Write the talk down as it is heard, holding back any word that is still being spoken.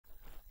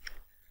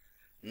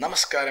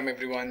Namaskaram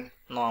everyone.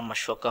 No, I'm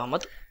Ashok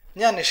Ahmed.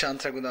 I'm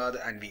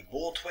nishanthteaches and we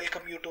both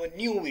welcome you to a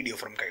new video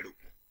from KYDU.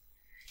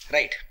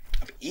 Right.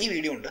 In this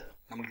video, we will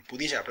start a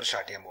new chapter.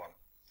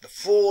 The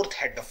fourth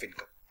head of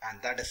income,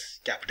 and that is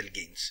capital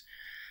gains.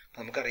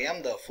 The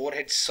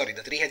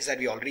three heads that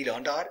we already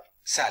learned are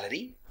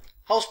salary,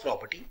 house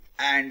property,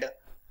 and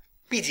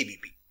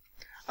PGBP.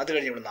 That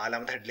is the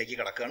fourth head,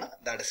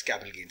 that is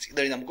capital gains.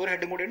 That is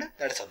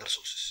that is other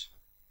sources.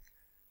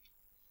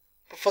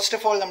 First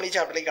of all, we will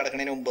start this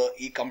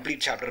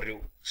complete chapter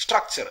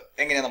structure.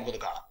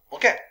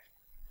 Okay?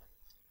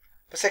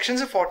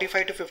 Sections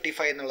 45 to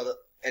 55 are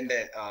on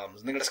the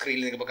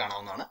screen.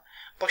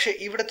 But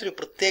here,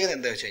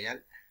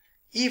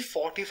 this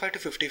 45 to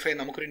 55 is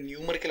a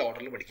numerical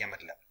order.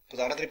 So,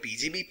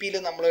 PGBP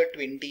is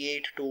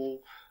 28 to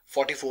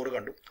 44. We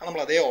have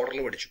that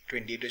order.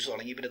 28 to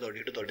 30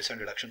 to 37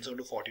 deductions,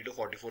 40 to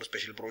 44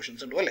 special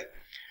provisions.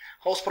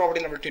 House property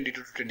 22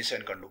 to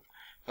 27.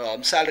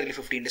 Salary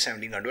 15 to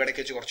 17. We have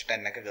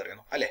 10.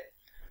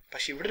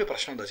 But here the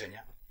question is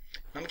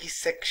we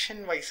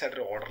section wise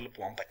order.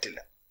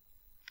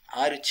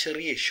 That's a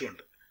issue.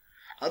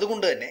 That's why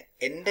the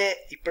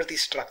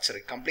structure,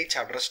 complete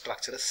chapter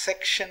structure,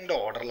 section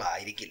order.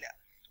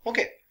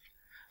 Okay.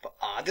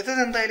 Head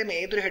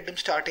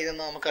start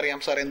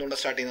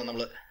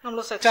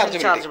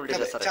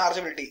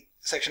chargeability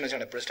section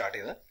start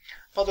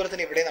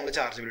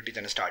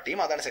chargeability start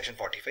that's section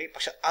 45.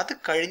 But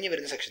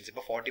that's sections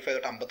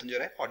 45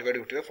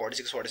 45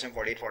 46 47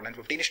 48 49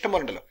 15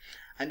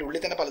 and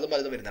that's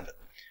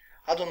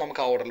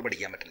order.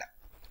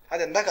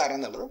 That's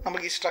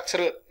the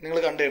structure.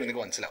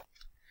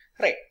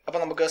 Right.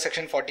 Now,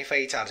 section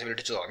 45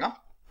 chargeability. So,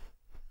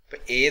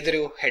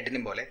 every head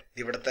in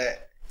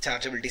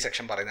chargeability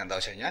section.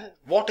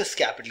 What is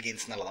capital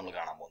gains?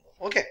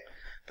 Okay.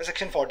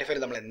 Section 45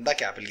 is the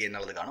capital gain.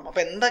 Now,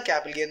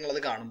 capital gain is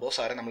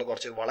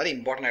very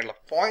important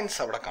points.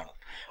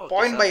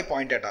 Point by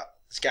point,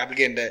 capital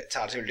gain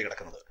chargeability.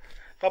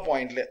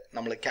 Point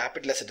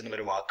capital asset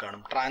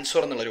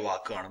transfer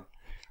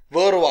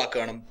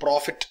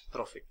profit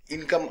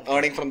income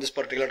earning from this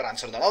particular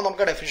transfer. That's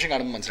the definition.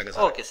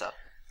 Okay, sir.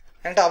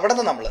 And that's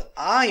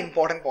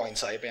important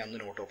points.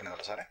 Note open.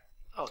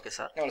 Okay,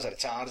 sir.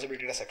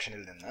 Chargeability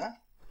section.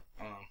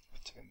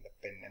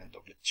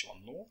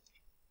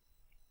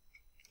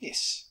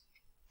 Yes.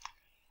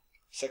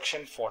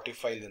 Section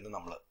 45 is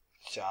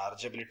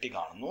chargeability.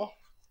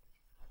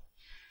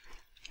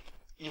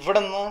 Here, I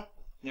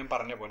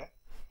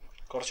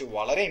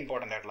very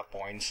important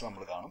points.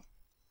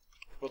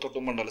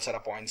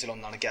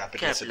 Points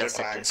capital asset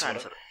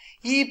transfer.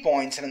 These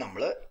points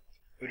are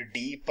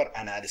deeper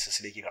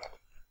analysis.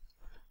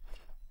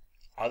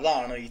 That's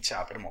this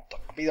chapter.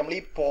 If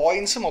we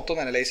points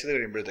analyze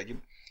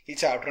this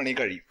chapter.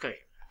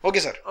 Okay,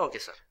 sir? Okay,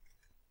 sir.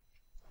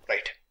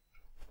 Right.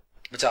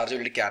 The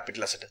chargeability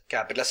capital asset.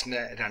 Capital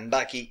asset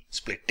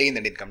split in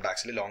the income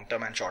tax, long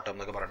term and short term.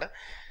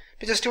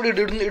 Just to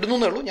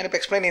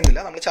explain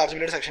the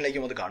chargeability section. That's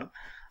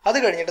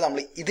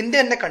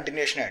the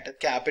continuation of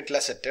capital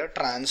asset,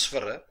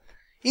 transfer,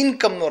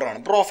 income,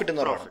 profit.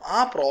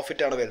 That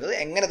profit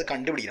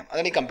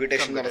is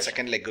computation of the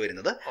second leg.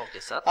 Okay,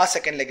 sir. That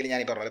second leg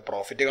is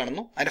profit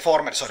and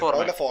format.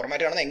 Sorry,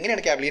 format is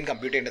capital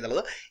computed.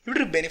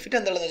 Benefit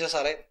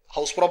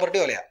house property.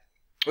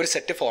 One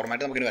set of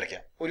format. We have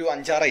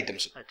 5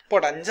 items.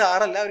 But 5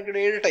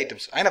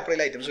 items. I have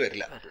items.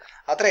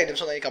 That's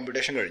items on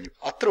computation.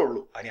 That's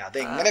all.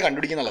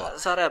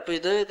 Sir,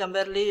 this is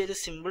comparatively a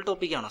simple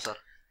topic, sir.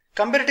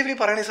 Comparatively,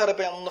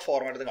 the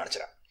format.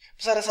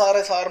 Sir, a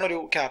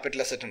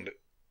capital asset.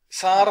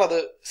 Sir,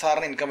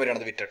 income.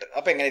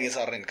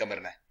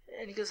 Income.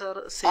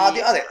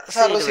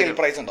 Sale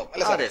price.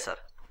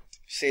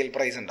 Sale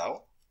price.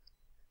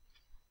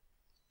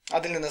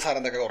 That's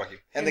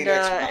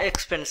the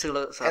expense.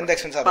 That's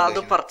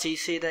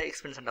purchase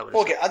expense.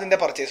 Okay, that's the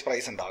purchase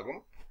price.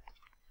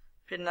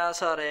 Then,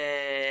 sir,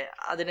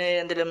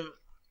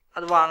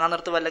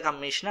 that's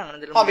commission.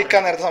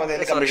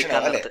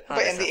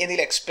 Any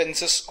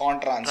expenses on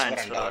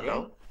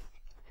transfer.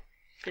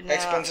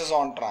 Expenses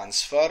on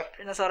transfer.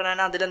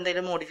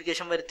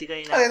 Modification.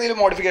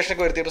 Modification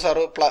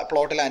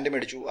plot land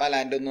level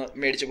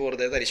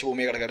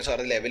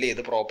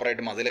proper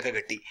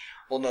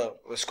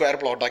square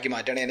plot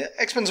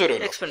expense.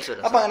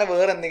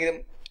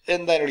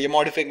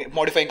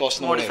 Modifying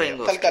cost.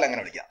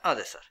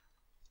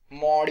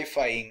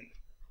 Modifying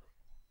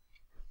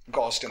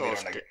cost.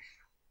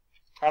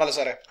 That's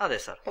sir.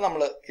 That's sir.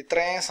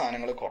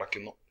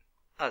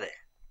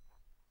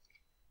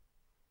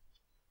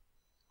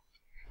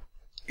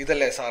 This is the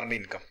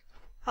income.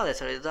 That's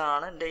sir. This is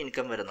the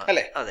income. This is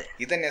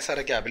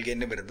the capital gain.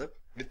 This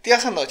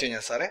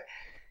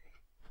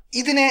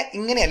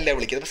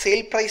is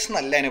sale price.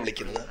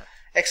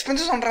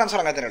 Expenses on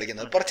transfer.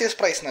 Purchase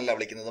price.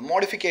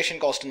 Modification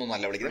cost. The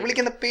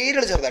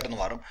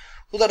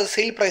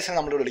sale price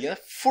is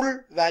full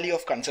value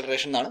of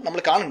consideration. We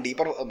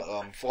deeper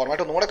format.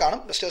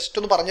 Just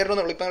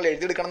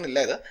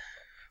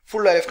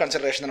full value of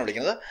consideration എന്ന്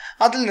വിളിക്കുന്നത്.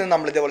 അതിൽ നിന്ന്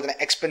നമ്മൾ ഇതേപോലെ തന്നെ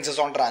expenses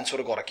on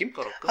transfer കുറയ്ക്കും.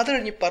 അത്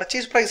കഴിഞ്ഞ്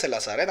പർച്ചേസ് പ്രൈസ് അല്ല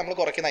സാറേ, നമ്മൾ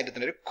കുറയ്ക്കുന്ന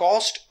ഐറ്റത്തിന്റെ ഒരു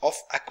cost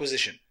of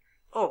acquisition.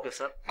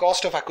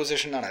 Cost of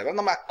acquisition ആണ്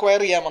നമ്മൾ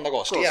അക്വയർ ചെയ്യാൻ വന്ന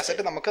കോസ്റ്റ്. ഈ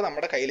അസറ്റ് നമുക്ക്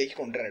നമ്മുടെ കയ്യിലേക്ക്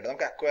കൊണ്ടുവരാനായിട്ട്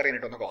നമുക്ക് അക്വയർ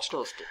ചെയ്യാനായിട്ട് വന്ന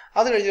കോസ്റ്റ്.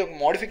 അത് കഴിഞ്ഞ്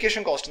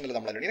മോഡിഫിക്കേഷൻ കോസ്റ്റ് എന്നല്ല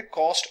നമ്മൾ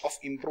കോസ്റ്റ് ഓഫ്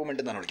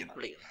ഇംപ്രൂവ്മെന്റ് എന്നാണ് വിളിക്കുന്നത്.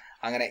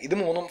 അങ്ങനെ ഇത്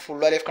മൂന്നും ഫുൾ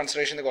വാല്യൂ ഓഫ്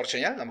കൺസിഡറേഷൻ കുറച്ച്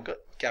കഴിഞ്ഞാൽ നമുക്ക്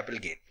ക്യാപിറ്റൽ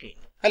ഗെയിൻ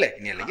അല്ലെ,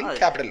 ഇനി അല്ലെങ്കിൽ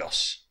ക്യാപിറ്റൽ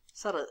ലോസ്.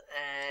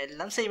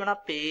 എല്ലാം സെയിം ആണ്,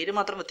 പേര്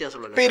മാത്രം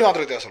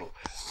വ്യത്യാസമുള്ളൂ.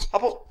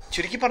 അപ്പോൾ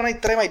ചുരുക്കി പറഞ്ഞാൽ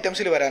ഇത്രയും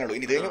ഐറ്റംസിൽ വരാനുള്ളൂ.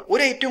 ഇനി ഇത് കഴിഞ്ഞ്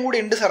ഒരു ഐറ്റം കൂടി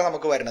ഉണ്ട് സാർ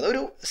നമുക്ക് വരുന്നത്,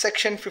 ഒരു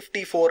സെക്ഷൻ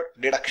 54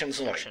 ഡിഡക്ഷൻസ്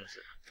എന്ന് പറയും.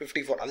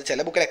 54 അത് ചില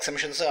ബുക്കിൽ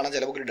എക്സംഷൻസ് കാണാം,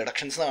 ചില ബുക്കിൽ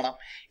ഡിഡക്ഷൻസ് കാണാം.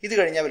 ഇത്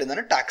കഴിഞ്ഞാൽ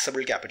വരുന്നതാണ്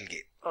taxable capital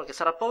gain. Okay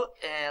sir, അപ്പോൾ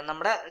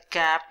നമ്മുടെ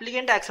ക്യാപിറ്റൽ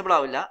ഗെയിൻ ടാക്സബിൾ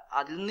ആവില്ല,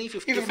 അതിൽ നിന്ന്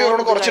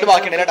 54 കുറച്ചിട്ട്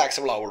ബാക്കിയുണ്ടെങ്കിൽ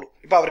ടാക്സബിൾ ആവുള്ളൂ.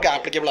 ഇപ്പൊ അവർക്ക്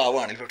ആപ്ലിക്കബിൾ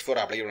ആവുകയാണെങ്കിൽ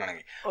 54 ആപ്ലിക്കബിൾ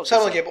ആണെങ്കിൽ സാർ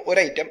നോക്കിയപ്പോൾ ഒരു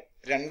item,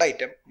 2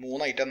 item,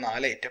 3 item,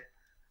 4 item,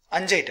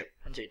 5 item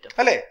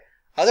അല്ലേ?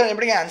 അത്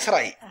കഴിഞ്ഞപ്പോഴേക്കും ആൻസർ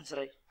ആയി.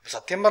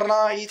 സത്യം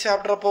പറഞ്ഞാൽ ഈ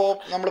ചാപ്റ്റർ അപ്പോൾ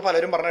നമ്മൾ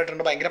പലരും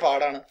പറഞ്ഞിട്ടുണ്ട് ഭയങ്കര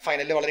പാടാണ്,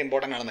 ഫൈനലിൽ വളരെ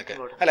ഇമ്പോർട്ടൻ്റ് ആണെന്നൊക്കെ.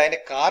 അല്ല, അതിന്റെ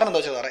കാരണം എന്താ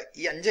വെച്ചാൽ സാറേ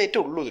ഈ 5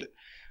 ഐറ്റം ഉള്ളൂ ഇതിൽ.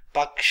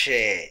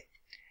 പക്ഷേ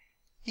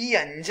ഈ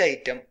 5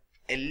 ഐറ്റം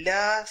എല്ലാ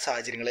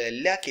സാഹചര്യങ്ങളിലും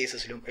എല്ലാ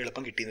കേസസിലും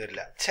എളുപ്പം കിട്ടിയെന്ന്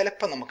വരില്ല.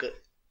 ചിലപ്പോൾ നമുക്ക്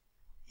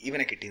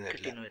ഇവനെ കിട്ടിയെന്ന്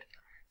വരില്ല,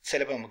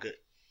 ചിലപ്പോൾ നമുക്ക്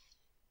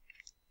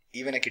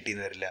ഇവനെ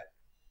കിട്ടിയെന്ന് വരില്ല,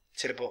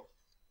 ചിലപ്പോൾ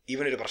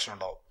ഇവനൊരു പ്രശ്നം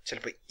ഉണ്ടാവും,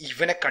 ചിലപ്പോൾ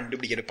ഇവനെ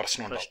കണ്ടുപിടിക്കാൻ ഒരു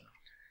പ്രശ്നം ഉണ്ടാവും.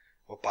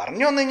 അപ്പോൾ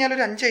പറഞ്ഞു വന്നു കഴിഞ്ഞാൽ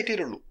ഒരു 5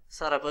 ഐറ്റമേ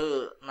സാർ. അപ്പോൾ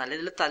നല്ല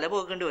രീതിയിൽ തല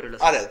പോകേണ്ടി വരുമല്ലോ.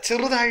 അതെ,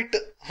 ചെറുതായിട്ട്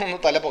ഒന്ന്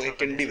തല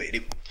പുകയ്ക്കേണ്ടി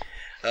വരും.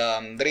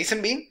 ദ റീസൺ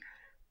ബീങ്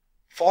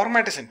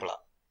ഫോർമാറ്റ്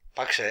സിമ്പിളാണ്,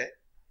 പക്ഷേ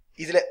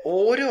ഇതിലെ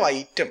ഓരോ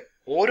item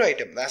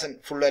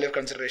full value of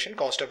consideration,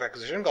 cost of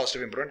acquisition, cost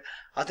of improvement,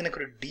 അതിനൊക്കെ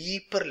ഒരു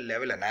ഡീപ്പർ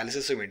ലെവൽ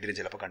അനാലിസിസ് വേണ്ടി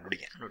ചിലപ്പോൾ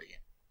കണ്ടുപിടിക്കാൻ.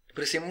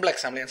 ഇപ്പോൾ ഒരു സിമ്പിൾ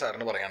എക്സാമ്പിൾ ഞാൻ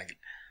സാറിന് പറയുകയാണെങ്കിൽ,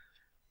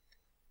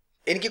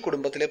 എനിക്ക്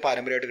കുടുംബത്തിൽ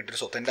പാരമ്പര്യമായിട്ട്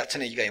കിട്ടിയൊരു സ്വത്ത്, എൻ്റെ അച്ഛൻ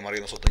എനിക്ക്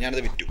കൈമാറിയുന്ന സ്വത്ത്,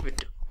 ഞാനത് വിറ്റു.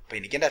 അപ്പോൾ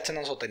എനിക്ക് എൻ്റെ അച്ഛൻ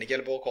സ്വത്ത്, എനിക്ക്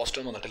ചിലപ്പോൾ കോസ്റ്റ്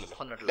ഒന്നും വന്നിട്ടില്ലല്ലോ.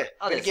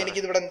 എനിക്ക്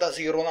ഇവിടെ എന്താ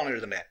 0 എന്നാണ്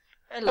എഴുതണ്ടേ?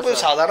 അപ്പോൾ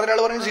സാധാരണ ഒരാൾ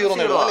പറയും 0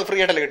 എന്ന് എഴുതും, ഫ്രീ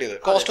ആയിട്ടല്ലേ കിട്ടിയത്,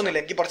 കോസ്റ്റ്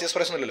ഒന്നുമില്ല, എനിക്ക് പർച്ചേസ്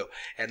പ്രൈസ് ഒന്നുമില്ലല്ലോ.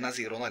 എന്നാൽ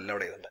 0 എന്നല്ല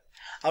അവിടെ എഴുതണ്ടേ.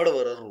 അവിടെ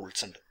വേറെ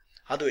റൂൾസ് ഉണ്ട്.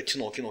 അത് വെച്ച്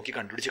നോക്കി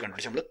കണ്ടുപിടിച്ച്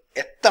നമ്മൾ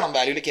എത്തണം,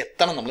 വാല്യൂലേക്ക്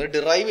എത്തണം, നമ്മൾ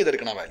ഡിറൈവ്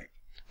ചെയ്തെടുക്കണം വാല്യൂ.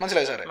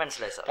 മനസ്സിലായി സാറേ?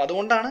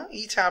 അതുകൊണ്ടാണ്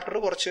ഈ ചാപ്റ്റർ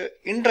കുറച്ച്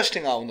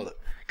ഇൻട്രസ്റ്റിംഗ് ആവുന്നത്.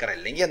 കാരണം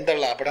അല്ലെങ്കിൽ എന്താ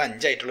അവിടെ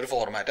 5 ആയിട്ടുള്ള ഒരു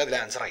ഫോർമാറ്റ് അതിൽ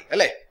ആൻസർ ആയി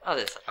അല്ലേ?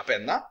 അപ്പൊ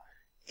എന്നാ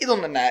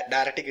ഇതൊന്നും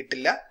ഡയറക്റ്റ്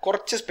കിട്ടില്ല,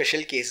 കുറച്ച്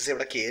സ്പെഷ്യൽ കേസസ്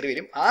ഇവിടെ കയറി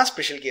വരും. ആ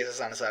സ്പെഷ്യൽ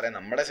കേസസ് ആണ് സാറേ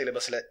നമ്മുടെ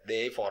സിലബസിലെ ദേ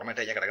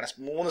ഫോർമാറ്റ് ആയി കിടക്കുന്നത്.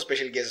 3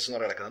 സ്പെഷ്യൽ കേസസ് എന്ന്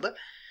പറയുന്നത് കിടക്കുന്നത്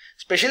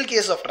special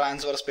case of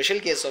transfer, special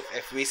case of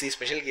FVC,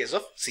 special case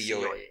of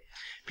COA.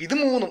 ഇത്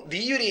മൂന്നും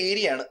ഈ ഒരു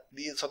ഏരിയയാണ്,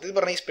 സത്യത്തിൽ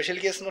പറഞ്ഞ ഈ സ്പെഷ്യൽ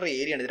കേസ് എന്ന്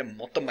പറയുന്ന ഏരിയയാണ് ഇതിനെ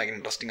മൊത്തം ഭയങ്കര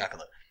ഇൻട്രസ്റ്റിംഗ്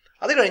ആക്കുന്നത്.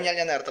 അത് കഴിഞ്ഞാൽ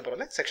ഞാൻ നേരത്തെ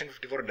പോലെ സെക്ഷൻ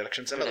 54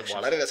 ഡിഡക്ഷൻസ് അത്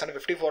വളരെ രസമാണ്.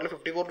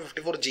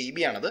 54 GB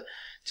ആണത്.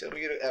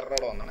 ചെറിയൊരു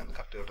എറർ വന്നാണ്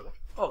കറക്റ്റ് കേട്ടത്.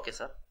 ഓക്കെ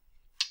സാർ,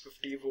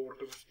 54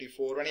 to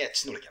 54 വേണമെങ്കിൽ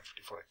H എന്ന് വിളിക്കാം.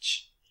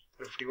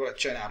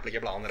 54H അതിന്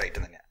ആപ്ലിക്കബിൾ ആവുന്ന റേറ്റ്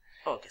തന്നെയാണ്.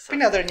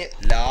 പിന്നെ അത് കഴിഞ്ഞ്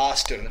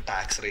ലാസ്റ്റ് വരുന്ന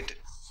ടാക്സ് റേറ്റ്.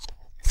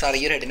 സാർ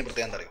ഈ ഒരു ഹെഡിന്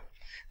പ്രത്യേകം എന്താ അറിയും,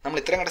 നമ്മൾ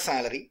ഇത്രയും കണ്ട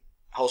സാലറി,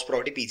 ഹൗസ്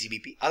പ്രോപ്പർട്ടി,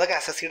 PGBP അതൊക്കെ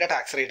SSCയുടെ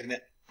ടാക്സ് റേറ്റിന്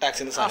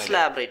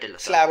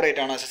സ്ലാബ്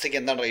റേറ്റ് ആണ്. SSCക്ക്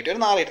എന്താണ് റേറ്റ്? ഒരു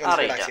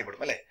 4 ടാക്സ്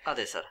ചെയ്യപ്പെടും അല്ലേ?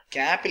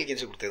 ക്യാപിറ്റൽ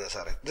ഗെയിൻസ് കൊടുത്തത്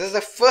സാറേ, this is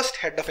the first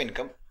head of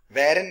income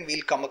wherein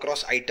we'll come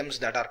across items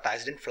that are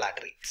taxed in flat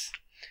rates.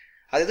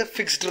 അതായത്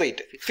ഫിക്സ്ഡ്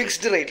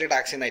റേറ്റിൽ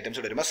ടാക്സ് ചെയ്യുന്ന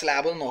ഐറ്റംസ് വരുമ്പോൾ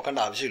സ്ലാബ് ഒന്നും നോക്കേണ്ട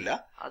ആവശ്യമില്ല.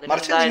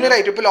 മറിച്ച് ഇന്ന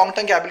റേറ്റ് ഇപ്പോൾ ലോങ്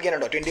ടൈം ക്യാപിറ്റൽ ഗെയിൻ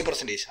ഉണ്ടോ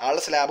 20%,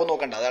 ആളുടെ സ്ലാബ്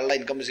നോക്കണ്ട, അയാളുടെ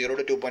ഇൻകം 0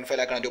 to 2.5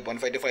 lakh ആണോ,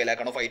 2.5 to 5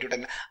 lakh ആണോ, 5 to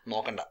 10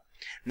 നോക്കണ്ട,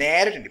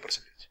 നേരെ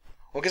 20%.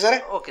 ഓക്കെ സാറേ?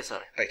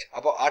 റൈറ്റ്.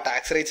 അപ്പോൾ ആ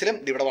ടാക്സ് റേറ്റ്സിലും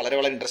ഇവിടെ വളരെ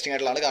വളരെ ഇൻട്രസ്റ്റിംഗ്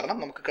ആയിട്ടുള്ളതാണ്. കാരണം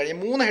നമുക്ക് കഴിഞ്ഞ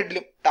 3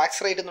 ഹെഡിലും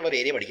ടാക്സ് റേറ്റ് എന്നുള്ള ഒരു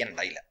ഏരിയ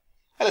പഠിക്കാനുണ്ടായില്ല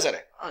അല്ലേ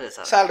സാറേ?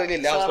 സാലറി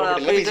ഇല്ല, ഹൗസ്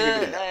പ്രോപ്പർട്ടി ഇല്ല,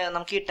 PGBP ഇല്ല.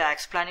 നമുക്ക് ഈ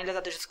ടാക്സ്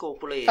പ്ലാനിലൊക്കെ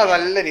സ്കോപ്പുള്ള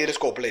നല്ല രീതിയിൽ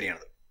സ്കോപ്പുള്ള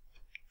ഏരിയയാണ്.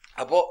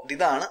 അപ്പോൾ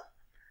ഇതാണ്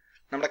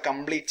നമ്മുടെ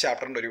കംപ്ലീറ്റ്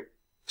ചാപ്റ്ററിന്റെ ഒരു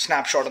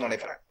സ്നാപ്ഷോട്ട് എന്ന്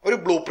വേണമെങ്കിൽ പറയാം, ഒരു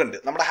ബ്ലൂ പ്രിന്റ്,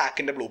 നമ്മുടെ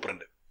ഹാക്കിന്റെ ബ്ലൂ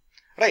പ്രിന്റ്.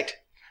 റൈറ്റ്.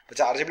 അപ്പോൾ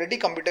ചാർജബിലിറ്റി,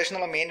 കമ്പ്യൂട്ടേഷൻ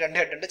എന്നുള്ള മെയിൻ 2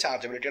 ഹെഡ് ഉണ്ട്.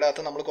 ചാർജബിലിറ്റിയുടെ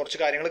അകത്ത് നമ്മൾ കുറച്ച്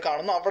കാര്യങ്ങൾ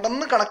കാണുന്നു, അവിടെ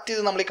നിന്ന് കണക്ട്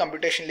ചെയ്ത് നമ്മൾ ഈ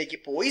കമ്പ്യൂട്ടേഷനിലേക്ക്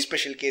പോയി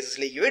സ്പെഷ്യൽ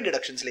കേസസിലേക്കോ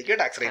ഡിഡക്ഷൻസിലേക്കോ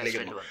ടാക്സ്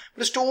റേറ്റിലേക്കോ പോകും.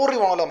 ഒരു സ്റ്റോറി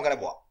പോകണമല്ലോ, നമുക്ക്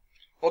പോവാം.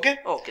 ഓക്കെ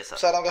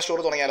സാർ, നമുക്ക്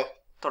സ്റ്റോറി തുടങ്ങിയാലോ?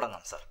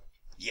 തുടങ്ങാം സാർ.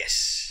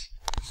 Yes,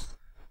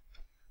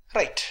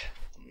 right.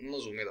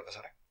 ഒന്ന് സൂം ചെയ്തോട്ടെ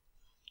സാറേ.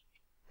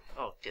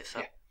 Okay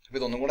sir. അപ്പോൾ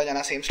ഇതൊന്നും കൂടെ ഞാൻ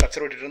ആ സെയിം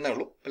സ്ട്രക്ചർ ഇട്ടിരുന്നേ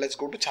ഉള്ളൂ. Let's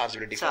go to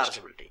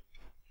ചാർജബിലിറ്റി.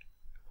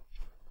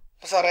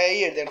 സാറേ ഈ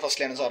എഴുതേണ്ട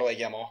first line sir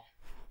വായിക്കാമോ?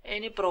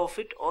 Any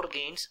profit or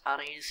gains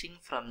arising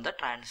from the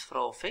transfer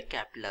of a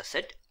capital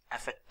asset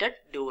affected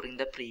during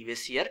the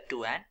previous year to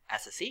an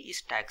assessee is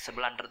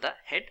taxable under the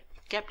head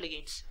capital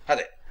gains.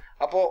 അതെ.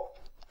 അപ്പോൾ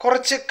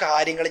കുറച്ച്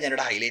കാര്യങ്ങൾ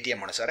ഞാനിവിടെ highlight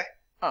ചെയ്യാൻ പോണേ സാറേ.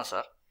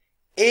 Sir.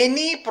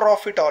 Any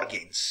profit or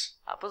gains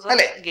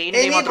അല്ലേ?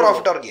 Any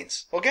profit or gains.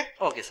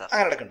 Okay sir.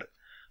 അങ്ങനെ നടക്കുന്നുണ്ട്.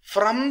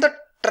 From the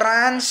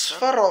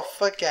transfer of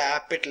A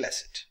capital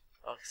asset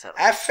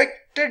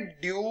affected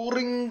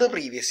during the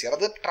previous year,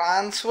 അത്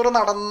ട്രാൻസ്ഫർ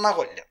നടന്ന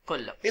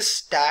കൊല്ലം is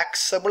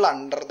taxable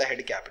under the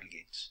head capital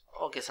gains.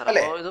 Okay sir.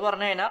 അപ്പോൾ ഇത്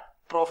പറഞ്ഞു കഴിഞ്ഞാൽ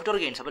profit or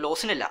gains, അപ്പോൾ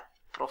ലോസിനല്ല,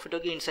 profit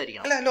or gains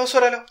ആയിരിക്കണം. അല്ല, ലോസ്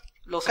വരാലോ.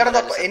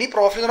 കാരണം ഇനി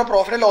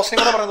പ്രോഫിറ്റ് ലോസിനെ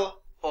കൂടെ പറയുന്നത്.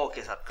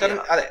 Okay sir.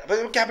 അതെ,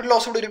 അപ്പോൾ ക്യാപിറ്റൽ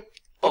ലോസ് കൂടെ വരും.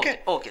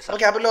 Okay sir.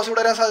 ക്യാപിറ്റൽ ലോസ്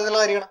കൂടെ വരാൻ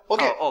സാധ്യതയുള്ള കാര്യമാണ്.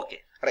 Okay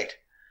right.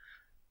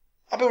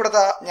 അപ്പോൾ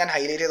ഇവിടുത്തെ ഞാൻ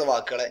ഹൈലൈറ്റ് ചെയ്ത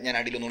വാക്കുകളെ ഞാൻ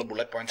അടിയിൽ ഒന്നുകൂടെ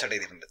ബുള്ളറ്റ് പോയിന്റ്സ് ആയിട്ട്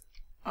ചെയ്തിട്ടുണ്ട്.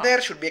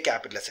 there should be a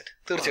capital asset.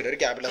 തീർച്ചയായിട്ടും ഒരു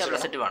ക്യാപിറ്റൽ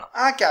അസറ്റ് വേണം.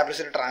 ആ ക്യാപിറ്റൽ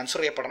അസറ്റ്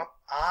ട്രാൻസ്ഫർ ചെയ്യപ്പെടണം.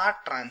 ആ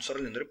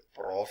ട്രാൻസ്ഫറിൽ നിന്നൊരു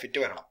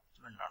പ്രോഫിറ്റ് വരണം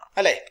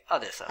അല്ലേ?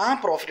 ആ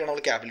പ്രോഫിറ്റ് ആണ്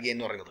നമ്മൾ ക്യാപിറ്റൽ ഗെയിൻ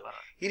എന്ന് പറയുന്നത്.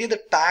 ഇനി ഇത്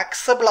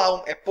ടാക്സബിൾ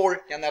ആവും എപ്പോൾ?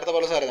 ഞാൻ നേരത്തെ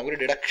പോലെ സാറേ നമുക്ക്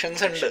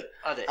ഡിഡക്ഷൻസ് ഉണ്ട്.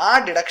 ആ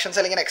ഡിഡക്ഷൻസ്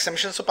അല്ലെങ്കിൽ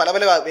എക്സംഷൻസ് പല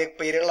പല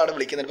പേരുകളാണ്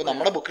വിളിക്കുന്നത്. ഇപ്പൊ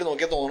നമ്മുടെ ബുക്കിൽ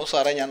നോക്കിയാൽ തോന്നുന്നു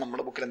സാറേ, ഞാൻ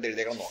നമ്മുടെ ബുക്കിൽ എന്ത്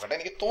എഴുതിയേക്കണം നോക്കട്ടെ.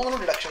 എനിക്ക് തോന്നുന്നു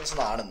ഡിഡക്ഷൻസ്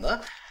ആണെന്ന്.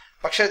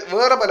 പക്ഷെ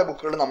വേറെ പല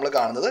ബുക്കുകളിൽ നമ്മൾ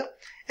കാണുന്നത്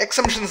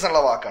എക്സംഷൻസ്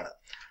എന്നുള്ള വാക്കാണ്.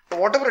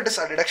 What ever it is,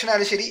 deduction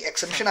ആയാലും ശരി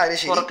എക്സംഷൻ ആയാലും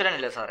ശരി.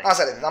 ആ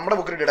സാറേ നമ്മുടെ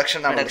ബുക്കിൽ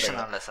ഡിഡക്ഷൻ ആണ്.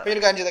 ഒരു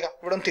കാര്യം ചെയ്തേക്കാം,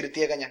 ഇവിടെ ഒന്ന്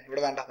തിരുത്തിയേക്കാം. ഞാൻ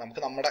ഇവിടെ വേണ്ട,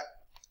 നമുക്ക് നമ്മുടെ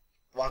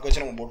വാക്ക്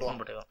വെച്ചിന് മുമ്പോട്ട്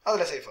പോകാം.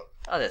 അതല്ലേ സേഫ്?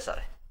 അതെ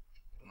സാറേ.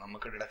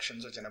 നമുക്ക്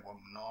ഡിഡക്ഷൻസ് വെച്ചാൽ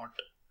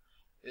not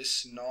is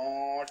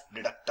not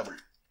deductible.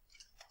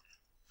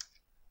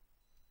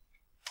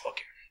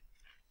 Okay,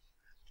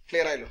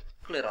 clear ആയല്ലോ?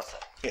 ക്ലിയർ ആ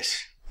സർ. യെസ്.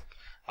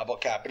 അപ്പോൾ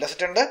ക്യാപിറ്റൽ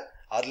അസറ്റ് ഉണ്ട്,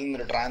 അതിൽ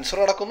നിന്നൊരു ട്രാൻസ്ഫർ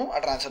നടക്കുന്നു, ആ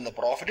ട്രാൻസ്ഫറിൽ നിന്ന്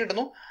പ്രോഫിറ്റ്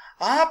കിട്ടുന്നു.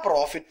 ആ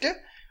profit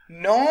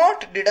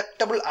not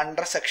deductible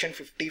under section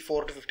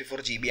 54 to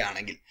 54 GB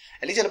ആണെങ്കിൽ,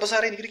 അല്ലെങ്കിൽ ചിലപ്പോൾ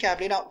സാറേ എനിക്കൊരു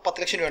ക്യാപിറ്റലിന്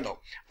 10 ലക്ഷം രൂപ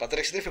ഉണ്ടാവും,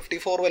 10 ലക്ഷത്തിൽ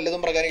 54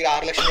 വല്ലതും പ്രകാരം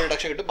 6 ലക്ഷം രൂപ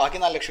ഡിഡക്ഷൻ കിട്ടും, ബാക്കി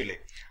 4 ലക്ഷം ഇല്ലേ,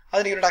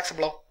 അതെനിക്കൊരു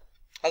ടാക്സബിൾ ആവും.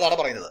 അതാണ്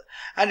പറയുന്നത്.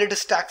 And it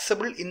is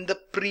taxable in the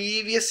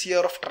previous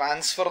year of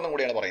transfer എന്നും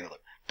കൂടിയാണ് പറയുന്നത്.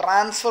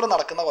 ട്രാൻസ്ഫർ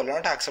നടക്കുന്ന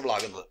കൊല്ലമാണ് ടാക്സബിൾ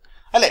ആകുന്നത്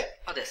അല്ലേ?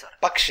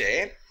 പക്ഷേ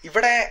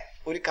ഇവിടെ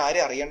ഒരു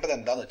കാര്യം അറിയേണ്ടത്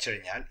എന്താന്ന് വെച്ച്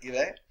കഴിഞ്ഞാൽ,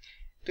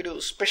 ഇതൊരു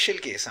സ്പെഷ്യൽ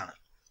കേസാണ്.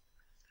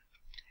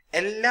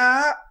 എല്ലാ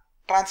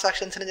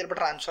ട്രാൻസാക്ഷൻസിനും ചിലപ്പോൾ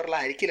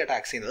ട്രാൻസ്ഫറിലായിരിക്കില്ല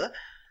ടാക്സ് ചെയ്യുന്നത്.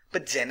 ഇപ്പൊ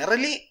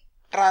ജനറലി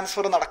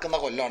ട്രാൻസ്ഫർ നടക്കുന്ന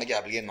കൊല്ലമാണ്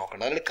ക്യാപിറ്റൽ ഗെയിൻ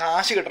നോക്കേണ്ടത്. അതിൽ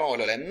കാശ് കിട്ടണ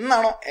കൊല്ലമല്ല,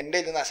 എന്നാണോ എന്റെ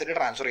ഇതിൽ നിന്ന് അസറ്റ്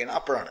ട്രാൻസ്ഫർ ചെയ്യുന്നത്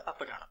അപ്പോഴാണ്.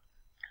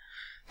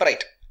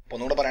 റൈറ്റ്. അപ്പൊ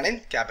ഒന്നുകൂടെ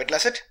പറയുകയാണെങ്കിൽ ക്യാപിറ്റൽ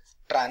അസറ്റ്,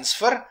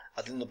 ട്രാൻസ്ഫർ,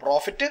 അതിൽ നിന്ന്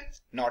പ്രോഫിറ്റ്,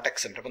 നോട്ട്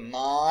എക്സെപ്റ്റ്. അപ്പൊ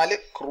 4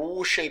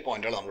 ക്രൂഷ്യൽ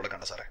പോയിന്റുകൾ നമ്മളിവിടെ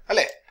കണ്ട സാറേ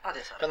അല്ലേ?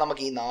 അപ്പൊ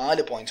നമുക്ക് ഈ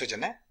 4 പോയിന്റ്സ് വെച്ച്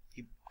തന്നെ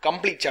ഈ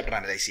കംപ്ലീറ്റ് ചാപ്റ്റർ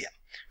അനലൈസ് ചെയ്യാം.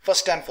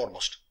 First and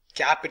foremost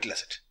capital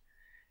asset.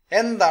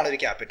 എന്താണ് ഒരു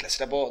ക്യാപിറ്റൽ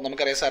അസറ്റ്? അപ്പോൾ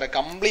നമുക്കറിയാം സാറേ,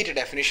 കംപ്ലീറ്റ്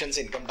ഡെഫിനിഷൻസ്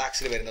ഇൻകം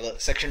ടാക്സിൽ വരുന്നത്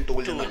സെക്ഷൻ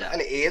 2 നിന്നാണ്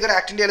അല്ലെ? ഏതൊരു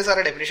ആക്ടിന്റെ ആയാലും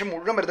സാറേ ഡെഫിനിഷൻ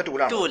മുഴുവൻ വരുന്ന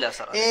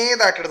 2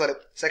 ഏത് ആക്ട് എടുത്താലും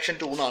സെക്ഷൻ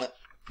 2 എന്നാണ്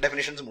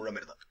ഡെഫിനിഷൻസ് മുഴുവൻ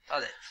വരുന്നത്.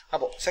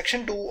 അപ്പോൾ section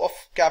 2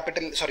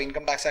 of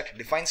income tax act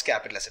defines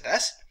capital asset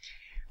as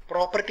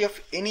property of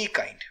any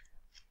kind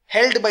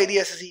held by the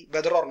SSE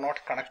whether or not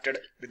connected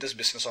with this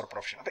business or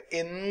profession. അപ്പോൾ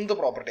എന്ത്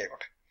പ്രോപ്പർട്ടി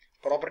ആയിക്കോട്ടെ,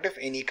 പ്രോപ്പർട്ടി ഓഫ്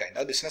എനി കൈൻഡ്,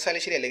 അത് business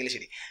ആയാലും ശരി അല്ലെങ്കിൽ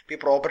ശരി. ഈ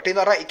property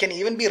എന്ന് പറഞ്ഞാൽ it can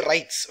even B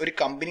rights. ഒരു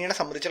കമ്പനിയെ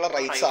സംബന്ധിച്ചുള്ള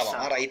റൈറ്റ്സ് ആവാം,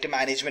 ആ റൈറ്റ്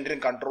മാനേജ്മെന്റിനും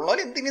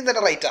കൺട്രോളിനും എന്തിനും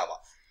തന്നെ റൈറ്റ്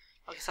ആവാം.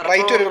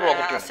 റൈറ്റ് ഒരു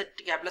property.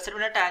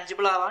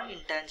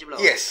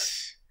 Yes.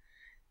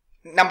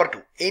 Number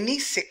 2, any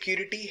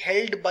security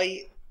held by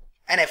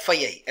an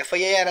FII.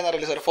 FII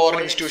ആരെന്നറിയില്ല sir? Foreign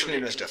institutional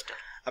investor.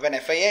 അപ്പൊ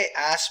FII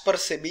as per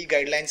SEBI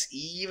guide lines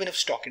even if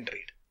stock in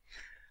trade.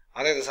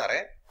 അതായത് സാറേ,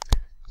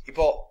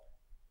 ഇപ്പോ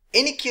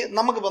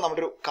നമുക്കിപ്പോ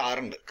നമ്മുടെ ഒരു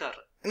കാറുണ്ട്,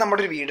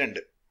 നമ്മുടെ ഒരു വീടുണ്ട്.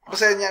 അപ്പൊ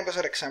സാർ ഞാൻ ഇപ്പൊ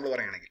സാർ എക്സാമ്പിൾ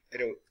പറയുകയാണെങ്കിൽ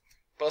ഒരു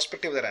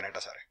പെർസ്പെക്റ്റീവ്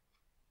തരാനായിട്ടാ സാറേ.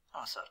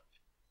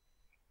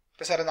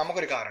 ഇപ്പൊ സാറേ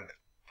നമുക്കൊരു കാറുണ്ട്.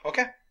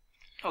 ഓക്കെ,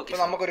 അപ്പൊ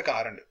നമുക്കൊരു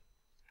കാറുണ്ട്.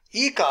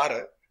 ഈ കാറ്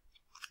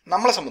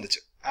നമ്മളെ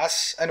സംബന്ധിച്ച്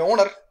ആസ് എൻ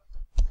ഓണർ,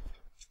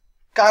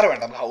 കാറ്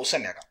വേണ്ട, നമുക്ക് ഹൗസ്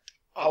തന്നെ ആക്കാം,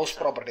 ഹൗസ്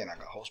പ്രോപ്പർട്ടി തന്നെ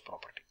ആക്കാം, ഹൗസ്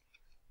പ്രോപ്പർട്ടി.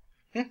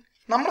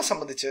 നമ്മളെ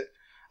സംബന്ധിച്ച്,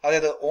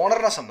 അതായത്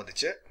ഓണറിനെ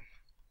സംബന്ധിച്ച്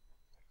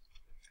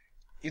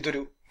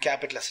ഇതൊരു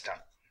ക്യാപിറ്റൽ അസറ്റ്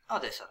ആണ്.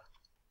 അതെ സാർ.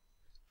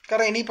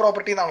 കാരണം എനി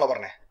പ്രോപ്പർട്ടി എന്നാണല്ലോ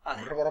പറഞ്ഞേ,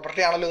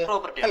 പ്രോപ്പർട്ടി ആണല്ലോ ഇത്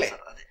അല്ലേ?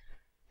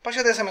 പക്ഷെ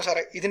അതേസമയം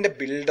സാറേ ഇതിന്റെ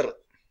ബിൽഡർ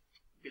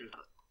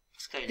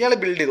ഇയാൾ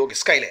ബിൽഡ് ചെയ്തു, ഓക്കെ,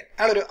 സ്കൈലൈൻ,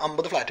 അയാൾ ഒരു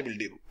 50 ഫ്ലാറ്റ്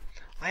ബിൽഡ് ചെയ്തു.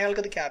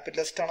 അയാൾക്ക് അത് ക്യാപിറ്റൽ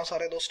അസറ്റ് ആണോ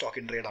സാറേ, അതോ സ്റ്റോക്ക്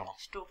ഇൻ ട്രേഡ് ആണോ?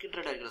 സ്റ്റോക്ക് ഇൻ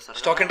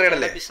ട്രേഡ്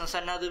അല്ലേ?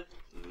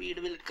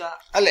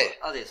 അല്ലേ?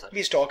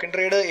 ഈ സ്റ്റോക്ക് ഇൻ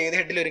ട്രേഡ് ഏത്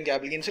ഹെഡിൽ വരും?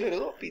 ക്യാപിറ്റൽ ഗെയിൻസിൽ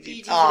വരും,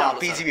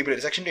 PGBP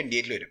വരും, സെക്ഷൻ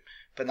 28 വരും.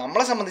 ഇപ്പൊ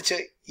നമ്മളെ സംബന്ധിച്ച്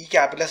ഈ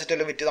ക്യാപിറ്റൽ അസറ്റ്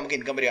എല്ലാം വിറ്റ് നമുക്ക്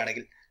ഇൻകം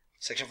വരികയാണെങ്കിൽ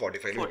സെക്ഷൻ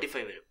 45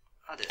 വരും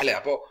അല്ലെ?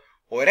 അപ്പോ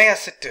ഒരേ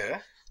അസറ്റ്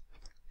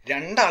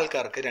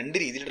രണ്ടാൾക്കാർക്ക് 2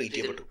 രീതിയിൽ ട്രീറ്റ്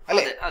ചെയ്യപ്പെട്ടു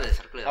അല്ലെ?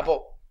 അപ്പോ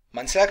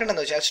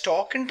മനസ്സിലാക്കേണ്ടതെന്ന് വെച്ചാൽ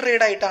സ്റ്റോക്ക് ഇൻ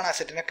ട്രേഡ് ആയിട്ടാണ്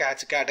അസറ്റിനെ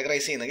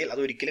കാറ്റഗറൈസ് ചെയ്യുന്നതെങ്കിൽ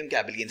അത് ഒരിക്കലും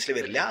ക്യാപിറ്റൽ ഗെയിൻസിൽ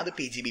വരില്ല, അത്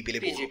PGBP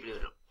പോകും.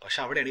 പക്ഷെ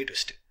അവിടെയാണ് ഈ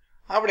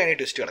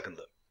ട്വിസ്റ്റ്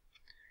കിടക്കുന്നത്.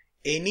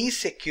 Any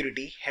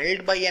security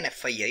held by an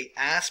FII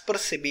as per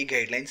SEBI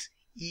guide lines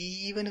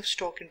even if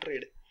stock in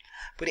trade.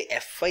 ഇപ്പൊ ഒരു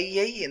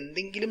FII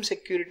എന്തെങ്കിലും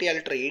സെക്യൂരിറ്റി അയാൾ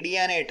ട്രേഡ്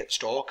ചെയ്യാനായിട്ട്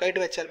സ്റ്റോക്കായിട്ട്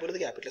വെച്ചാൽ പോലും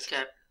capital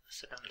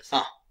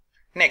asset.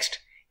 Next,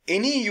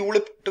 any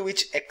യൂളിപ്പ് to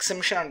which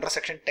exemption under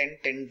section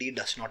 10(10)D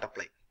does not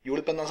apply.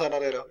 യൂളിപ്പ് എന്താ sir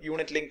അറിയാലോ?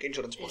 Unit link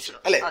insurance policy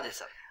അല്ലേ?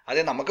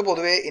 അതെ, നമുക്ക്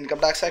പൊതുവേ ഇൻകം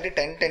ടാക്സ് ആക്ട്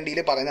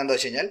 10(10)D പറയുന്നത് എന്താ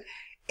വെച്ച് കഴിഞ്ഞാൽ,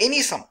 എനി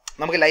സം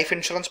നമുക്ക് ലൈഫ്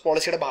ഇൻഷുറൻസ്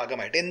പോളിസിയുടെ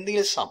ഭാഗമായിട്ട്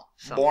എന്തെങ്കിലും സം,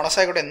 ബോണസ്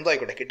ആയിക്കോട്ടെ എന്തോ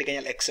ആയിക്കോട്ടെ,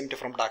 കിട്ടിക്കഴിഞ്ഞാൽ എക്സെപ്റ്റ്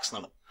ഫ്രം ടാക്സ്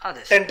എന്നാണ്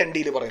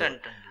 10(10)D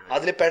പറയുന്നത്.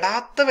 അതിൽ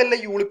പെടാത്ത വല്ല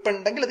യൂളിപ്പ്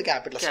ഉണ്ടെങ്കിൽ അത്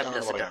ക്യാപിറ്റൽ അസറ്റ്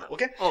ആണ് പറയുന്നത്.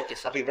 ഓക്കെ,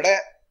 അപ്പൊ ഇവിടെ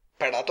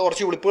പെടാത്ത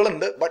കുറച്ച്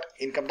യൂളിപ്പുകളുണ്ട്. ബട്ട്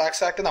ഇൻകം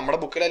ടാക്സ് ആക്ട് നമ്മുടെ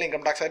ബുക്കിൽ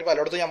ഇൻകം ടാക്സ് ആക്ട്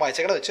പലയിടത്തും ഞാൻ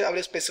വായിച്ചേക്കടെ വെച്ച് അവർ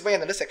സ്പെസിഫൈ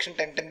ചെയ്യുന്നുണ്ട്, section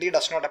 10(10)D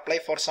does not apply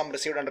for some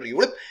received under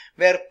യൂളിപ്പ്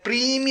where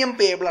premium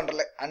payable under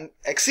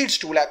exceeds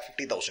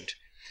 2,50,000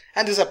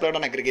 and this applied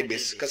on aggregate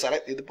basis. സാറേ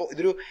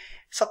ഇതൊരു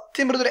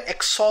സത്യം പറഞ്ഞൊരു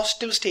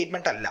എക്സോസ്റ്റീവ്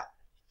സ്റ്റേറ്റ്മെന്റ് അല്ല.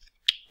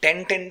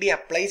 10(10)D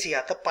അപ്ലൈ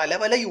ചെയ്യാത്ത പല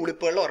പല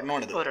യൂളിപ്പുകളിൽ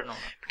ഒരെണ്ണമാണിത്.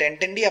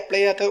 10(10)D അപ്ലൈ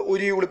ചെയ്യാത്ത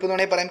ഒരു യൂളിപ്പ് എന്ന്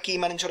വേണമെങ്കിൽ പറയാം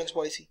കീമാൻ ഇൻഷുറൻസ്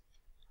പോളിസി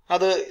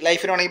അത്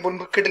ലൈഫിനാണെങ്കിൽ പോലും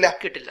കിട്ടില്ല.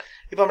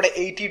 ഇപ്പൊ നമ്മുടെ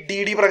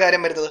 80DD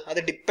പ്രകാരം വരുന്നത് അത്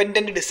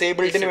ഡിപ്പെൻഡന്റ്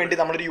ഡിസേബിൾഡിന് വേണ്ടി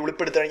നമ്മളൊരു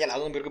യൂളിപ്പ് എടുത്തു കഴിഞ്ഞാൽ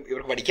അതൊന്നും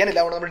ഇവർക്ക് പഠിക്കാനില്ല,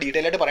 അതുകൊണ്ട് നമ്മൾ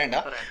ഡീറ്റെയിൽ ആയിട്ട് പറയണ്ട.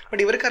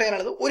 ബട്ട് ഇവർക്ക്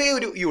അറിയാനുള്ളത് ഒരേ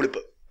ഒരു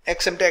യൂളിപ്പ്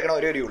എക്സെപ്റ്റ് ആക്കണ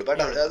ഒരേ ഒരു യൂളിപ്പ്.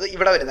 അതായത്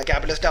ഇവിടെ വരുന്ന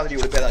ക്യാപിറ്റലിസ്റ്റ് ആവുന്ന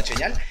യൂളിപ്പ് ഏതാണെന്ന് വെച്ച്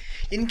കഴിഞ്ഞാൽ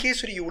ഇൻ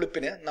കേസ് ഒരു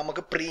യൂളിപ്പിന്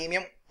നമുക്ക്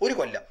പ്രീമിയം ഒരു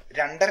കൊല്ലം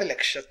 2.5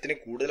 ലക്ഷത്തിന്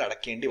കൂടുതൽ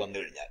അടക്കേണ്ടി വന്നു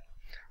കഴിഞ്ഞാൽ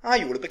ആ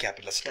യൂളിപ്പ്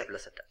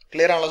ക്യാപിറ്റലിസ്റ്റ്.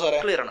 ക്ലിയർ ആണല്ലോ സാറേ?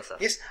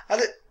 യെസ്.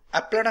 അത്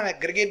അപ്ലോഡ് ആൻഡ്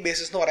അഗ്രിഗേറ്റ്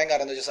ബേസിസ് എന്ന് പറയാൻ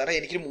കാരണം എന്താ വെച്ചാൽ സാറേ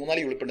എനിക്കൊരു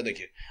 3-4 യൂളിപ്പ് ഉണ്ട്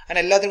നോക്കി, അങ്ങനെ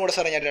എല്ലാത്തിനും കൂടെ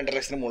സാറേ ഞാൻ 2.5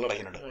 ലക്ഷത്തിന് മുകളിൽ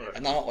അടയ്ക്കുന്നുണ്ട്.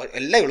 എന്നാൽ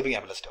എല്ലാ യൂളിപ്പും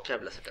ക്യാപിറ്റലിസ്റ്റ് ആവും.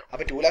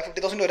 അപ്പോൾ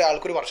 2,50,000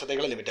 ഒരാൾക്ക് ഒരു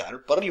വർഷത്തേക്കുള്ള ലിമിറ്റ് ആണ്,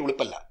 പെർ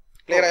യൂളിപ്പല്ല.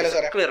 ക്ലിയർ ആയല്ലോ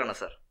സാറേ?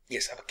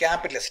 യെസ്. അപ്പോൾ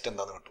ക്യാപിറ്റലിസ്റ്റ്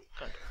എന്താന്ന് കണ്ടു.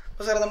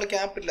 അപ്പോൾ സാറേ നമ്മൾ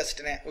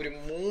ക്യാപിറ്റലിസ്റ്റിനെ ഒരു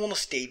 3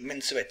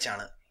 സ്റ്റേറ്റ്മെന്റ്സ്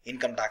വെച്ചാണ്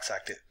ഇൻകം ടാക്സ്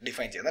ആക്ട്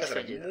ഡിഫൈൻ ചെയ്യുന്നത് അല്ലേ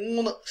സാറേ?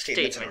 3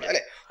 സ്റ്റേറ്റ്മെന്റ്സ് ഉണ്ട്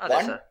അല്ലേ?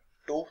 1,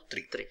 2,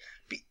 3.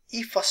 ഈ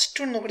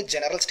ഫസ്റ്റ് നോക്കിയിട്ട്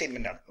ജനറൽ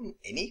സ്റ്റേറ്റ്മെന്റ് ആണ്.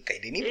 എനി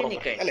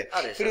പ്രോപ്പർട്ടി അല്ലെ?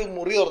 ഒരു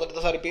മുറി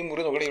തുറന്നിട്ട് സാർ ഇപ്പൊ ഈ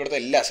മുറി നോക്കിയിട്ട് ഇവിടുത്തെ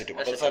എല്ലാ അസറ്റും,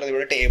 അപ്പോൾ സാർ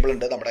ഇവിടെ ടേബിൾ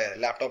ഉണ്ട്, നമ്മുടെ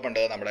ലാപ്ടോപ്പ് ഉണ്ട്,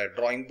 നമ്മുടെ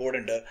ഡ്രോയിങ് ബോർഡ്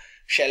ഉണ്ട്,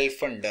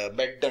 ഷെൽഫ് ഉണ്ട്,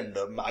 ബെഡ്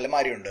ഉണ്ട്,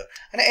 അലമാരി ഉണ്ട്,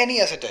 അങ്ങനെ എനി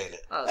അസറ്റ്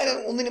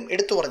ആയാലും ഒന്നിനും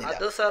എടുത്തു പറഞ്ഞില്ല.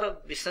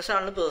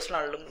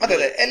 അതെ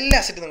അതെ, എല്ലാ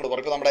അസറ്റും നിങ്ങൾ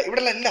പറയും. നമ്മുടെ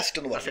ഇവിടെ എല്ലാ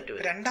അസറ്റും എന്ന് പറഞ്ഞു.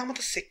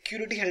 രണ്ടാമത്തെ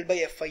security held by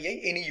FII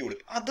any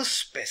unit, അത്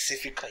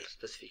സ്പെസിഫിക് ആയി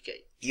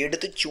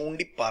എടുത്ത്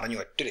ചൂണ്ടി പറഞ്ഞു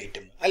ഒറ്റ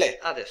ഐറ്റം അല്ലെ?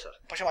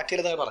 പക്ഷെ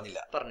മറ്റേ പറഞ്ഞില്ല.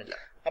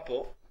 അപ്പോ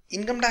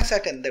ഇൻകം ടാക്സ്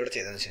ആക്ട് എന്താ ഇവിടെ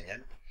ചെയ്തതെന്ന് വെച്ച് കഴിഞ്ഞാൽ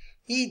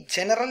ഈ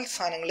ജനറൽ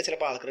സാധനങ്ങളിൽ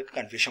ചിലപ്പോൾ ആൾക്കാർക്ക്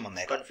കൺഫ്യൂഷൻ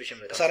വന്നേക്കാം.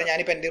 സാറേ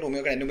ഞാനിപ്പോൾ എൻ്റെ റൂമിൽ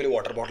എൻ്റെ മുമ്പിൽ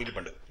വാട്ടർ ബോട്ടിൽ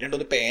ഇരിപ്പുണ്ട്,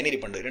 2 പേൻ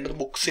ഇരിപ്പുണ്ട്, 2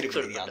 ബുക്സ്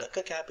ഇരിപ്പുണ്ട്,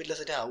 അതൊക്കെ ക്യാപിറ്റൽ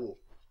അസറ്റ് ആവുമോ?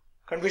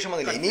 കൺഫ്യൂഷൻ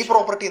വന്നില്ല. എനി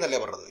പ്രോപ്പർട്ടി എന്നല്ലേ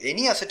പറഞ്ഞത്,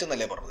 എനി അസറ്റ്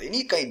എന്നല്ലേ പറഞ്ഞത്,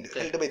 any kind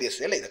held by the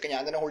asset അല്ലേ? ഇതൊക്കെ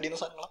ഞാൻ തന്നെ ഹോൾഡ്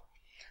ചെയ്യുന്ന സാധനങ്ങളാണ്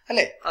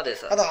അല്ലേ?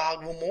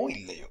 അതാകുമോ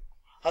ഇല്ലയോ?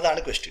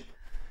 അതാണ് ക്വസ്റ്റ്യൻ.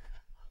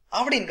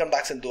 അവിടെ ഇൻകം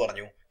ടാക്സ് എന്ത്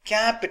പറഞ്ഞു?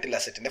 ക്യാപിറ്റൽ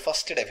അസറ്റിന്റെ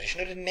ഫസ്റ്റ് ഡെഫിനിഷൻ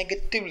ഒരു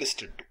നെഗറ്റീവ്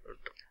ലിസ്റ്റ് ഇട്ടു.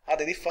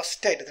 അതായത് ഈ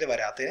ഫസ്റ്റ് ഐറ്റത്തിൽ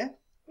വരാത്തതിന്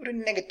ഒരു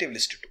നെഗറ്റീവ്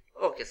ലിസ്റ്റ് ഇട്ടു.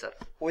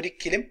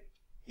 ഒരിക്കലും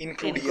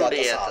ഇൻക്ലൂഡ്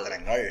ചെയ്യാത്ത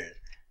സാധനങ്ങൾ.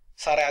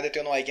 സാറേ ആദ്യത്തെ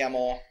ഒന്ന്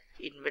വായിക്കാമോ?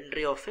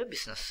 ഇൻവെന്ററി ഓഫ് എ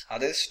ബിസിനസ്,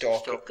 അത്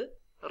stock,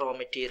 raw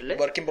material,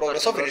 work in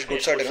progress of finished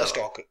goods ആയിട്ടുള്ള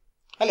സ്റ്റോക്ക്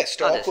അല്ലെ?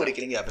 സ്റ്റോക്ക്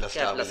ഒരിക്കലും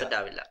ക്യാപിറ്റൽ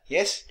ആവില്ല.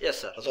 യെസ്.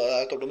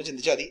 തൊട്ടുമ്പോൾ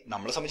ചിന്തിച്ചാൽ മതി,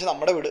 നമ്മളെ സംബന്ധിച്ച്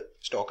നമ്മുടെ വീട്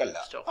സ്റ്റോക്ക് അല്ല,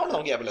 അവിടെ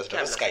നമുക്ക്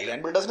ക്യാപിറ്റൽ. സ്കൈലൈൻ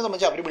ബിൽഡേഴ്സിനെ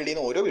സംബന്ധിച്ച് അവർ ബിൽഡ്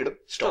ചെയ്യുന്ന ഓരോ വീടും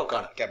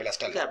സ്റ്റോക്കാണ്, ക്യാപിറ്റൽ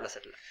അല്ല.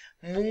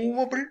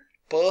 Movable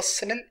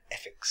personal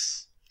effects.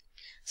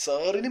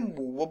 സാറിന്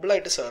മൂവബിൾ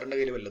ആയിട്ട് സാറിന്റെ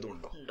കയ്യിൽ വല്ലതും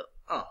ഉണ്ടോ?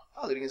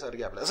 അതൊരിക്കും സാർ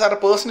ക്യാപിറ്റൽ. സാറിന്റെ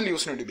പേഴ്സണൽ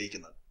യൂസിന് വേണ്ടി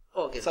ഉപയോഗിക്കുന്നത്.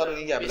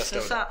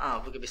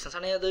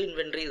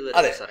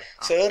 അതെ,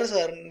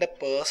 സാറിന്റെ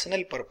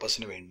പേഴ്സണൽ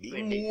പർപ്പസിന് വേണ്ടി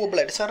മൂവബിൾ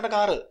ആയിട്ട് സാറിന്റെ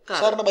കാറ്,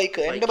 സാറിന്റെ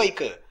ബൈക്ക്, എന്റെ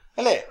ബൈക്ക്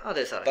അല്ലേ?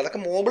 അതൊക്കെ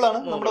മൂവബിൾ ആണ്,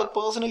 നമ്മുടെ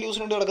പേഴ്സണൽ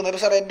യൂസിന് വേണ്ടി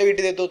നടക്കുന്നത്. സാർ എന്റെ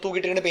വീട്ടിൽ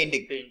തൂക്കിയിട്ടുണ്ട്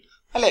പെയിന്റിങ്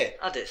അല്ലേ?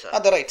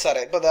 അതെ റൈറ്റ്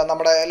സാറേ. ഇപ്പൊ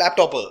നമ്മുടെ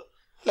ലാപ്ടോപ്പ്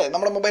അല്ലെ,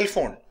 നമ്മുടെ മൊബൈൽ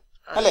ഫോൺ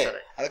അല്ലേ,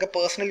 അതൊക്കെ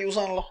പേഴ്സണൽ യൂസ്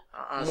ആണല്ലോ,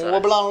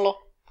 മൂവബിൾ ആണല്ലോ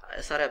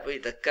സാറേ. അപ്പൊ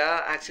ഇതൊക്കെ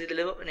ആക്ച്വലി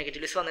ഇതില്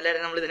നെഗറ്റീവ് ലിസ്റ്റ്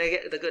വന്നില്ലായിരുന്നു, നമ്മൾ ഇതിനെ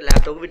ഇതൊക്കെ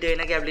ലാപ്ടോപ്പ് വിറ്റ്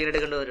കഴിഞ്ഞാൽ ക്യാബിലിൽ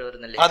എടുക്കേണ്ടി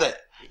വരുന്നല്ലേ? അതെ.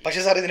 പക്ഷെ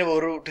സാർ ഇതിന്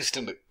വേറൊരു ട്വിസ്റ്റ്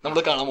ഉണ്ട്, നമ്മൾ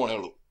കാണാൻ പോണേ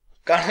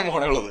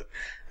ഉള്ളത്.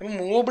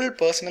 മൂവബിൾ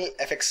പേഴ്സണൽ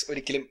എഫക്ട്സ്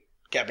ഒരിക്കലും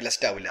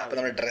ക്യാപിറ്റലിസ്റ്റ് ആവില്ല. അപ്പൊ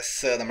നമ്മുടെ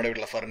ഡ്രസ്സ്, നമ്മുടെ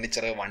വീട്ടിലെ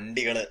ഫർണിച്ചർ,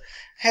 വണ്ടികൾ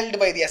held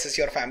by the asset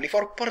your family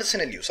for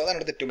personal use. അതാണ്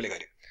ഇവിടുത്തെ ഏറ്റവും വലിയ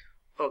കാര്യം.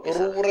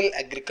 റൂറൽ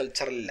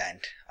അഗ്രികൾച്ചറൽ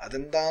ലാൻഡ്,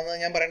 അതെന്താന്ന്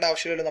ഞാൻ പറയേണ്ട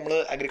ആവശ്യമില്ലല്ലോ, നമ്മൾ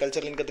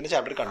അഗ്രികൾച്ചറൽ ഇൻകത്തിന്റെ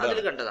ചാപ്റ്റർ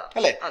കണ്ടതാണ്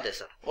അല്ലേ?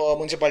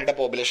 മുനിസിപ്പാലിറ്റിയുടെ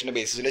പോപ്പുലേഷന്റെ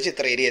ബേസിസിൽ വെച്ച്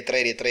ഇത്ര ഏരിയ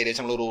വെച്ച്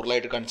നമ്മൾ റൂറൽ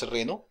ആയിട്ട് കൺസിഡർ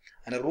ചെയ്യുന്നു.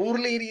 അങ്ങനെ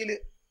റൂറൽ ഏരിയയിൽ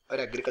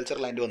ഒരു അഗ്രികൾച്ചർ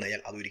ലാൻഡ് വന്നു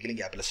കഴിഞ്ഞാൽ അത് ഒരിക്കലും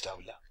ക്യാപിറ്റലിസ്റ്റ്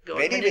ആവില്ല.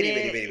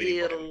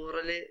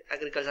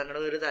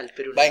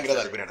 ഭയങ്കര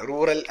താല്പര്യമാണ്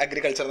റൂറൽ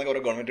അഗ്രികൾച്ചർ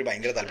എന്നൊക്കെ ഗവൺമെന്റ്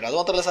ഭയങ്കര താല്പര്യം. അത്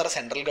മാത്രമല്ല sir,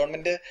 central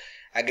government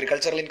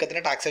agricultural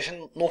ഇൻകത്തിന്റെ taxation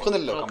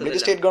നോക്കുന്നില്ലല്ലോ,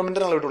 complete state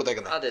ഗവൺമെന്റിനാണ് വിട്ടു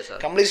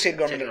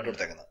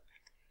കൊടുത്തേക്കുന്നത്.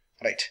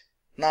 Right.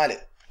 4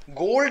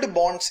 gold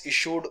bonds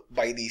issued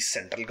by the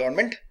central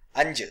government.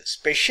 5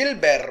 special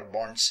bearer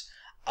bonds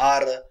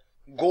R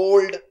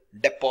gold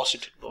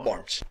deposit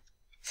bonds.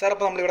 Sir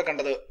അപ്പോൾ നമ്മളിവിടെ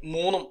കണ്ടത്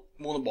മൂന്ന്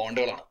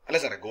ബോണ്ടുകളാണ് അല്ലെ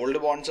സാറേ? Gold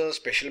bonds,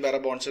 special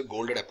bearer bonds,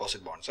 gold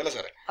deposit bonds അല്ലേ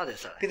സാറേ?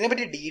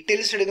 ഇതിനെപ്പറ്റി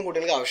ഡീറ്റെയിൽസ് സ്റ്റഡി ഒന്നും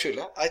കുട്ടികൾക്ക്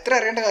ആവശ്യമില്ല, അത്ര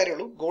അറിയേണ്ട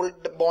കാര്യമുള്ളൂ.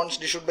 Gold bonds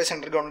issued by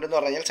central government എന്ന്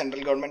പറഞ്ഞാൽ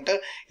സെൻട്രൽ ഗവൺമെന്റ്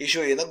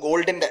ഇഷ്യൂ ചെയ്യുന്ന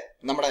ഗോൾഡിന്റെ,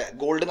 നമ്മുടെ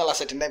ഗോൾഡ് എന്നുള്ള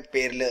അസറ്റിന്റെ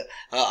പേരിൽ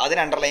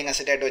അതിന് അണ്ടർലൈങ്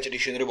അസറ്റ് ആയിട്ട് വെച്ചിട്ട്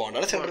ഇഷ്യൂ ചെയ്യുന്ന ഒരു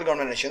ബോണ്ടാണ് സെൻട്രൽ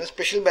ഗവൺമെന്റ് ഇഷ്യൂ ചെയ്യുന്നത്.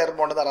 സ്പെഷ്യൽ ബെയറർ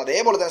ബോണ്ട് എന്ന് പറഞ്ഞാൽ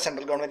അതേപോലെ തന്നെ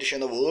സെൻട്രൽ ഗവൺമെന്റ് ഇഷ്യൂ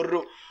ചെയ്യുന്ന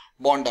വേറൊരു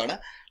ബോണ്ടാണ്.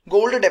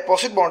 ഗോൾഡ്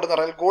ഡെപ്പോസിറ്റ് ബോണ്ട് എന്ന്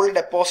പറഞ്ഞാൽ ഗോൾഡ്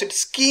ഡെപ്പോസിറ്റ്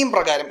സ്കീം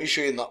പ്രകാരം ഇഷ്യൂ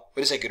ചെയ്യുന്ന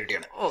ഒരു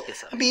സെക്യൂരിറ്റിയാണ്.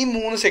 അപ്പൊ ഈ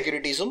 3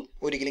 സെക്യൂരിറ്റീസും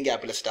ഒരിക്കലും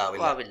ക്യാപിറ്റലിസ്റ്റ്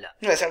ആവില്ല.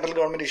 സെൻട്രൽ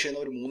ഗവൺമെന്റ് ഇഷ്യൂ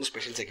ചെയ്യുന്ന ഒരു 3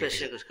 സ്പെഷ്യൽ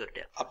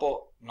സെക്യൂരിറ്റി. അപ്പോ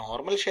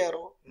നോർമൽ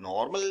ഷെയറോ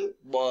നോർമൽ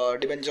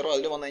ഡിബെഞ്ചറോ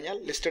അതിൽ വന്നു കഴിഞ്ഞാൽ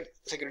ലിസ്റ്റഡ്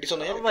സെക്യൂരിറ്റീസ്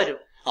വന്നു കഴിഞ്ഞാൽ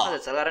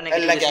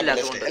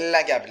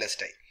എല്ലാം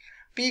ക്യാപിറ്റലിസ്റ്റ് ആയി.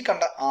 അപ്പൊ ഈ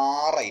കണ്ട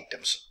 6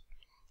 ഐറ്റംസ്,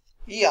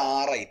 ഈ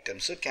 6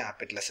 ഐറ്റംസ്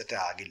ക്യാപിറ്റൽ അസറ്റ്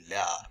ആകില്ല.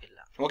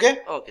 Okay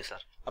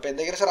sir. അപ്പൊ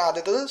എന്തെങ്കിലും സാർ,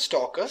 ആദ്യത്തത്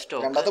സ്റ്റോക്ക്,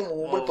 രണ്ടാമത്തെ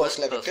movable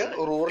personal effect,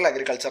 rural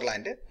agriculture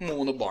land,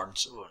 3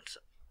 bonds.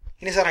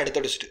 ഇനി സാർ അടുത്ത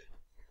list,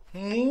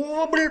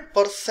 movable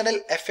personal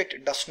effect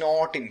does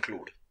not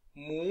include.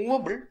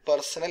 Movable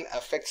personal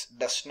effects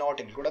does not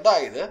include.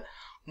 അതായത്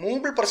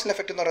മൂവബിൾ പേഴ്സണൽ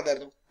എഫക്ട് എന്ന്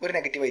പറയുന്നതായിരുന്നു ഒരു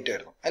നെഗറ്റീവ് ഐറ്റം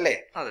ആയിരുന്നു അല്ലേ?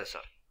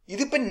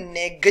 ഇതിപ്പോ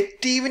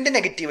നെഗറ്റീവിന്റെ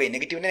നെഗറ്റീവ്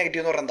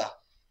എന്ന് പറഞ്ഞാൽ എന്താ?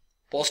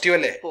 പോസിറ്റീവ്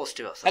അല്ലേ?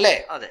 അല്ലേ?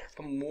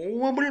 അപ്പൊ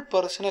മൂവബിൾ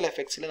പേഴ്സണൽ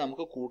എഫക്ട്സിൽ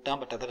നമുക്ക് കൂട്ടാൻ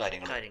പറ്റാത്ത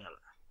കാര്യങ്ങൾ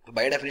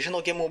ബൈ ഡെഫിനിഷൻ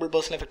നോക്കിയാൽ മൂവബിൾ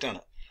പേഴ്സണൽ എഫക്ട് ആണ്.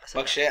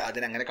 പക്ഷേ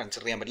അതിനങ്ങനെ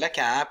കൺസിഡർ ചെയ്യാൻ പറ്റില്ല.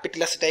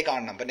 ക്യാപിറ്റൽ അസറ്റ് ആയി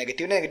കാണണം. അപ്പൊ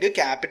നെഗറ്റീവ്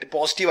ക്യാപിറ്റൽ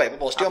പോസിറ്റീവ് ആയി.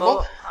 പോസിറ്റീവ് ആകുമ്പോൾ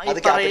അത്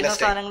ക്യാപിറ്റൽ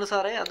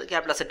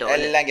അസറ്റ്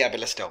എല്ലാം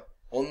ക്യാപിറ്റൽ അസറ്റ് ആവും.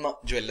 ഒന്ന്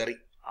ജ്വല്ലറി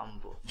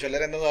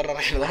എന്താ പറഞ്ഞാൽ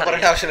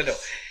പറയേണ്ട ആവശ്യമില്ലല്ലോ.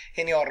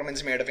 ഇനി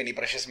ornaments made of any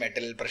precious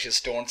metal, precious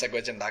stones ഒക്കെ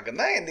വെച്ച്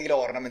ഉണ്ടാക്കുന്ന എന്തെങ്കിലും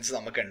ഓർണമെന്റ്സ്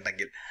നമുക്ക്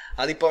ഉണ്ടെങ്കിൽ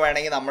അതിപ്പോ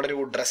വേണമെങ്കിൽ നമ്മുടെ ഒരു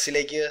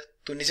ഡ്രസ്സിലേക്ക്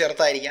തുന്നി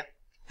ചേർത്തായിരിക്കാം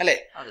അല്ലേ.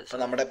 അപ്പൊ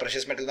നമ്മുടെ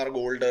പ്രഷ്യസ് മെറ്റൽ എന്ന് പറഞ്ഞാൽ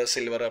ഗോൾഡ്,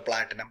 സിൽവർ,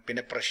 പ്ലാറ്റിനം,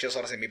 പിന്നെ precious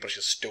or semi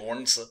precious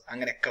stones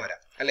അങ്ങനെയൊക്കെ വരാം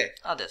അല്ലേ.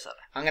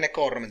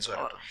 അങ്ങനെയൊക്കെ ഓർണമെന്റ്സ്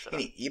വരാം.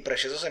 ഇനി ഈ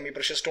പ്രഷ്യസോ സെമി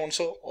പ്രഷ്യസ്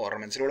സ്റ്റോൺസോ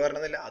ഓർണമെന്റ്സിലൂടെ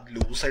വരണമെന്നില്ല, അത്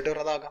ലൂസായിട്ട്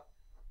വരുന്നതാകാം.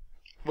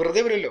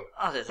 വെറുതെ വരുമല്ലോ,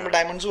 നമ്മൾ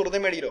ഡയമണ്ട്സ് വെറുതെ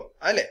മേടിക്കലോ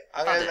അല്ലേ.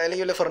 അങ്ങനെ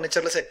അല്ലെങ്കിൽ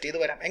ഫർണിച്ചറിൽ സെറ്റ് ചെയ്ത്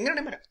വരാം,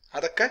 എങ്ങനെയാണ് വരാം.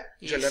 അതൊക്കെ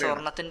ജ്വല്ലറി.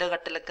 സ്വർണത്തിന്റെ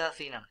കട്ടിലൊക്കെ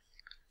സീനാണ്.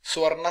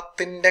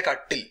 സ്വർണത്തിന്റെ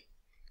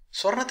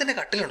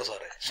കട്ടിലുണ്ടോ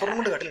സാറേ? സ്വർണ്ണം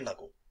കൊണ്ട്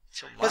കട്ടിലുണ്ടാക്കും.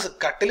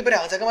 കട്ടിൽ ഇപ്പൊ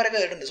രാജാക്കന്മാരൊക്കെ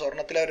കേട്ടിട്ടുണ്ട്.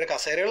 സ്വർണ്ണത്തിൽ അവരുടെ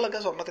കസേരകളിലൊക്കെ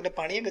സ്വർണ്ണത്തിന്റെ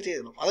പണിയൊക്കെ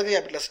ചെയ്യുന്നു. അതൊക്കെ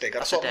ക്യാപിറ്റൽ അസറ്റ്.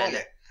 കാരണം സ്വർണ്ണം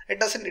അല്ലേ.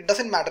 It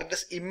doesn't matter. It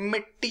is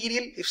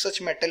immaterial if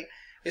such metal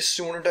is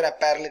sewn into an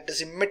apparel. It is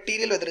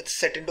immaterial whether it's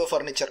set into a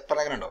furniture.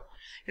 പറയുന്നുണ്ടോ?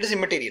 It is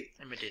immaterial.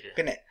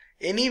 പിന്നെ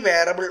any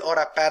wearable or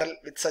apparel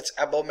with such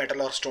above metal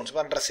or stones.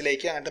 ഇപ്പൊ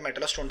ഡ്രസ്സിലേക്ക് അങ്ങനത്തെ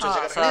metal or stones.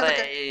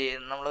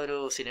 നമ്മളൊരു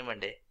cinema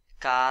ഉണ്ട്,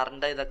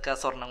 കാറിന്റെ ഇതൊക്കെ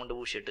സ്വർണം കൊണ്ട്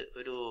പൂശിയിട്ട്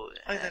ഒരു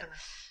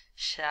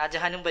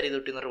ഷാജഹാനും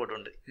പരിതൊട്ടി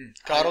റിപ്പോർട്ടുണ്ട്.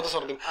 കാറോത്ത്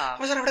സ്വർണ്ണം.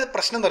 അപ്പൊ സാർ ഇവിടെ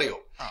പ്രശ്നം എന്താ അറിയോ?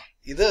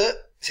 ഇത്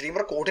ശരിക്കും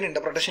പറഞ്ഞ കോർട്ടിന്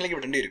ഇന്റർപ്രിട്ടേഷനിലേക്ക്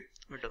വിടേണ്ടി വരും.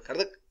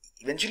 കാരണം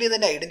ഇവൻച്വലി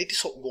ഇതിന്റെ ഐഡന്റിറ്റി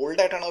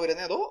ഗോൾഡ് ആയിട്ടാണോ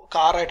വരുന്നത് അതോ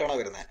കാർ ആയിട്ടാണോ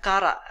വരുന്നത്?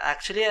 കാറാ.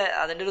 ആക്ച്വലി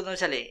അതിന്റെ ഒരു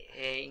വെച്ചാലേ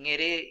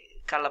ഇങ്ങേര്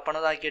കള്ളപ്പണം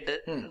ഇതാക്കിയിട്ട്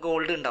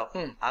ഗോൾഡ്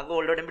ഉണ്ടാവും. ആ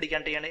ഗോൾഡ് എവിടെയും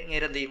പിടിക്കാണ്ടിയാണ്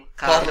ഇങ്ങേര് എന്ത് ചെയ്യും,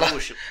 കാറിൽ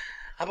പൂശും.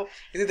 അപ്പൊ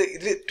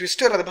ഇതില്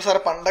ട്വിസ്റ്റ് വരുന്നത് ഇപ്പൊ സാറെ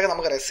പണ്ടൊക്കെ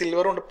നമുക്കറിയാം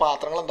സിൽവർ കൊണ്ട്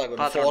പാത്രങ്ങൾ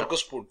ഉണ്ടാക്കും, ഫോർക്ക്,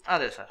 സ്പൂൺ.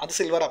 അത്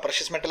സിൽവർ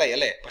പ്രഷ്യസ് മെറ്റൽ ആയി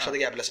അല്ലേ. പക്ഷെ അത്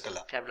ക്യാപിറ്റൽ അസറ്റ് അല്ല.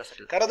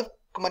 കാരണം അത്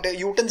മറ്റേ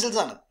യൂട്ടൻസിൽസ്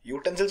ആണ്.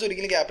 യൂട്ടൻസിൽസ്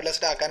ഒരിക്കലും ക്യാപിറ്റൽ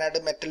അസറ്റ് ആക്കാനായിട്ട്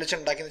മെറ്റൽ വെച്ച്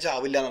ഉണ്ടാക്കി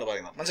ആവില്ല എന്നാണ്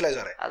പറയുന്നത്. മനസ്സിലായി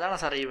സാറേ? അതാണ്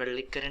സാർ ഈ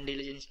വെള്ളിക്കരണ്ടിയിൽ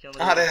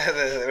ജനിക്കുന്നത്. അതെ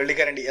അതെ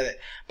വെള്ളിക്കരണ്ടി. അതെ.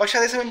 പക്ഷെ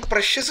അതേസമയം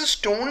പ്രഷ്യസ്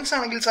സ്റ്റോൺസ്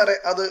ആണെങ്കിൽ സാറേ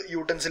അത്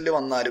യൂട്ടൻസിലിൽ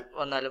വന്നാലും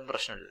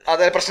പ്രശ്നമില്ല.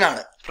 അതെ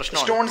പ്രശ്നമാണ്.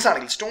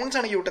 സ്റ്റോൺസ്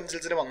ആണ്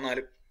യൂട്ടൻസിൽസിൽ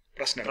വന്നാലും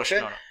പ്രശ്നമാണ്. പക്ഷെ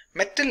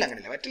മെറ്റലിൽ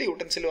അങ്ങനെയില്ല. മെറ്റൽ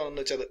യൂട്ടൻസിൽ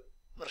വന്നെന്ന് വെച്ചത്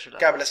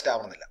ക്യാപിറ്റൽ അസറ്റ്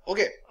ആവണമെന്നില്ല.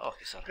 ഓക്കെ.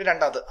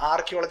 രണ്ടാമത്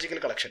ആർക്കിയോളജിക്കൽ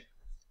കളക്ഷൻ.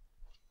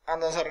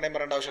 എന്താ സാറിനെ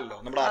പറയേണ്ട ആവശ്യമില്ലല്ലോ.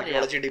 നമ്മുടെ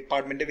ആർക്കിയോളജി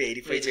ഡിപ്പാർട്ട്മെന്റ്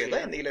വെരിഫൈ ചെയ്ത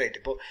എന്തെങ്കിലും ആയിട്ട്.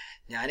 ഇപ്പോൾ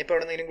ഞാനിപ്പോൾ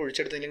എവിടെ നിന്നെങ്കിലും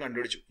കുഴിച്ചെടുത്തെങ്കിലും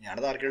കണ്ടുപിടിച്ചു,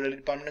 ഞാനത് ആർക്കിയോളജി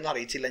ഡിപ്പാർട്ട്മെന്റ് ഒന്നും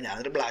അറിയിച്ചില്ല,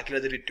 ഞാനതൊരു ബ്ലാക്കിൽ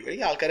അത് വിറ്റു,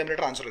 അല്ലെങ്കിൽ ആൾക്കാരെ നമ്മൾ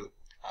ട്രാൻസ്ഫർ ചെയ്തു.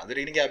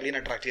 അതൊരിക്കലും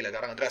ക്യാപിറ്റലിനെ അട്രാക്ട് ചെയ്യില്ല.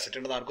 കാരണം അങ്ങനത്തെ അസറ്റ്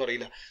ഉണ്ടെന്ന് ആർക്കും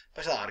അറിയില്ല.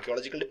 പക്ഷെ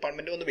ആർക്കിയോളജിക്കൽ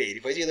ഡിപ്പാർട്ട്മെന്റ് ഒന്ന്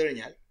വെരിഫൈ ചെയ്ത്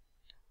കഴിഞ്ഞാൽ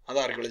അത്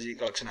ആർക്കിയോളജി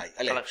കളക്ഷൻ ആയി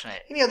അല്ലെ.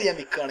 ഇനി അത് ഞാൻ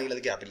വിൽക്കുകയാണെങ്കിൽ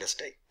അത് ക്യാപിറ്റൽ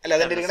അസറ്റ് ആയി. അല്ല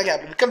അതെന്റെ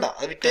ക്യാപിറ്റൽ വിൽക്കണ്ട,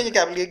 അത് വിറ്റ് കഴിഞ്ഞാൽ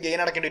ക്യാപിറ്റൽ ഗെയിൻ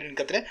അടക്കേണ്ട ഒരു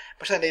ഇൻകത്തിന്.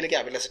 പക്ഷെ എന്റെ കയ്യിൽ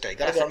ക്യാപിറ്റൽ അസറ്റ് ആയി.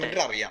 കാരണം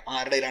ഗവൺമെന്റിന് അറിയാം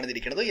ആരുടെ കയ്യിലാണ്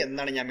ഇരിക്കുന്നത്,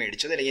 എന്നാണ് ഞാൻ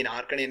മേടിച്ചത്, അല്ലെങ്കിൽ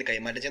ആർക്കാണ് ഞാൻ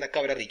കൈമാറ്റം ചെയ്യുന്നതൊക്കെ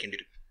അവരെ അറിയിക്കേണ്ടി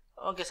വരും.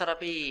 Okay sir.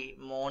 അപ്പൊ ഈ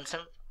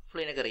മോൺസൺ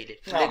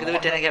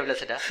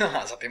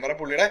സത്യം പറഞ്ഞ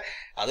പുള്ളിയുടെ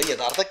അത്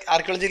യഥാർത്ഥ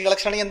ആർക്കിയോളജിക്കൽ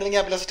കളക്ഷൻ ആണെങ്കിൽ എന്തെങ്കിലും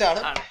ക്യാപിറ്റൽ അസറ്റ്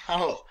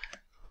ആണല്ലോ.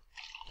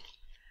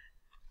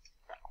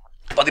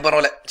 അപ്പൊ അത് പറഞ്ഞ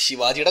പോലെ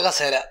ശിവാജിയുടെ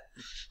കസേര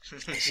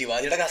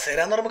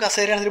എന്ന് പറയുമ്പോൾ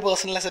കസേരയാണ് ഒരു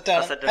പേഴ്സണൽ അസറ്റ്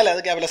ആണ് അല്ല,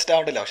 അത് ക്യാപിറ്റൽ അസറ്റ്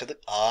ആവണ്ടില്ല. പക്ഷെ അത്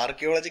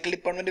ആർക്കിയോളജിക്കൽ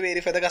ഡിപ്പാർട്ട്മെന്റ്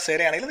വെരിഫൈ ചെയ്ത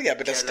കസേരയാണെങ്കിൽ അത്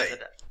ക്യാപിറ്റൽ അസറ്റ് ആയി.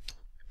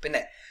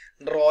 പിന്നെ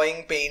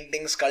drawing,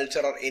 painting,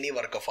 sculpture or any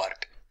work of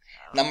art.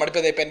 നമ്മുടെ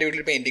ഇപ്പൊ എന്റെ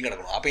വീട്ടിൽ പെയിന്റിംഗ്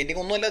കിടക്കണം. ആ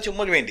പെയിന്റിംഗ് ഒന്നുമല്ല,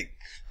 ചുമ്മാ ഒരു പെയിന്റിംഗ്.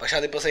 പക്ഷെ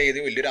അതിപ്പോ ചെയ്ത്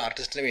വലിയൊരു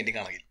ആർട്ടിസ്റ്റിന്റെ പെയിന്റിംഗ്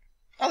ആണെങ്കിൽ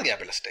അത്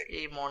ക്യാപിറ്റൽ അസറ്റ് ആയി. ഈ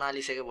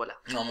മോണാലിസയൊക്കെ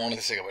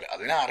പോലെ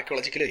അതിന്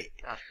ആർക്കിയോളജിക്കലായി.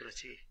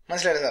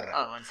 മനസ്സിലായത് സാറിന്?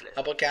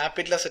 അപ്പൊ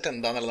ക്യാപിറ്റൽ അസറ്റ്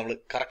എന്താണെന്നുള്ള നമ്മൾ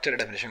കറക്റ്റ് ഒരു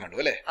ഡെഫിനിഷൻ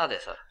കണ്ടു അല്ലേ.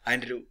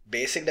 അതിന്റെ ഒരു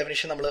ബേസിക്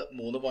ഡെഫിനിഷൻ നമ്മൾ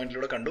 3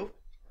 പോയിന്റിലൂടെ കണ്ടു.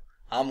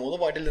 ആ 3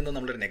 പോയിന്റിൽ നിന്ന്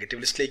നമ്മളൊരു നെഗറ്റീവ്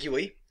ലിസ്റ്റിലേക്ക്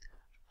പോയി.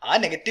 ആ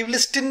നെഗറ്റീവ്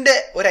ലിസ്റ്റിന്റെ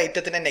ഒരു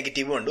ഐറ്റത്തിന്റെ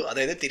നെഗറ്റീവ് കണ്ടു,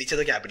 അതായത്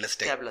തിരിച്ചത് ക്യാപിറ്റൽ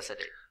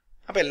അസറ്റ്.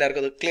 അപ്പൊ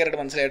എല്ലാവർക്കും അത് ക്ലിയർ ആയിട്ട്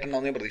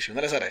മനസ്സിലായിട്ടുണ്ടാവും എന്ന്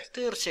പ്രതീക്ഷിക്കുന്നു അല്ലേ സാറേ?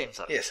 തീർച്ചയായും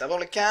സാർ. യെസ്.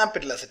 അപ്പോൾ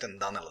ക്യാപിറ്റൽ അസറ്റ്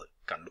എന്താന്നുള്ളത്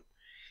കണ്ടു.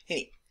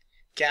 ഇനി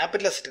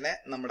ക്യാപിറ്റൽ അസറ്റിനെ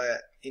നമ്മുടെ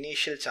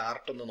ഇനീഷ്യൽ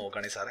ചാർട്ട് ഒന്ന്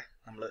നോക്കുകയാണെങ്കിൽ സാറേ,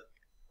 നമ്മൾ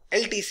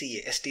LTCA,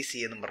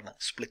 STCA എന്നും പറഞ്ഞ്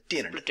സ്പ്ലിറ്റ്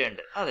ചെയ്യുന്നുണ്ട്.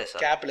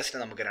 ക്യാപിറ്റൽ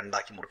അസറ്റിനെ നമുക്ക്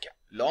രണ്ടാക്കി മുറിക്കാം,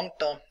 long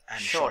term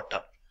and short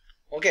term.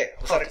 Okay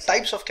സാറേ,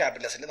 ടൈപ്സ് ഓഫ്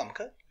ക്യാപിറ്റൽ അസറ്റ്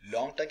നമുക്ക്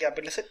long term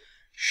capital asset,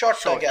 short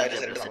term capital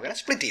asset നമുക്ക്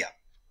സ്പ്ലിറ്റ് ചെയ്യാം.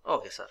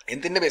 Okay sir.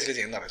 എന്തിന്റെ ബേസിൽ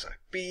ചെയ്യുന്ന അറിയാം സാറേ?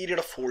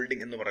 പീരിയഡ് ഓഫ്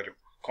ഹോൾഡിംഗ് എന്ന് പറയുന്ന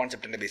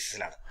കോൺസെപ്റ്റിന്റെ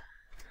ബേസിസിലാണ്.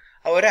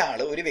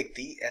 ഒരു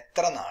വ്യക്തി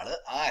എത്ര നാള്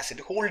ആ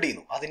അസറ്റ് ഹോൾഡ്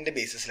ചെയ്യുന്നു അതിന്റെ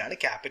ബേസിസിലാണ്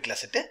ക്യാപിറ്റൽ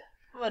അസറ്റ്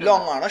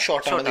ലോങ് ആണോ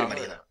ഷോർട്ട് ആണോ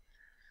തീരുമാനിക്കുന്നത്.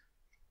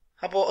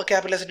 അപ്പോൾ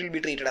capital asset will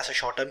be treated as A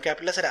short term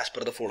capital asset as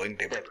per the following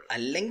table,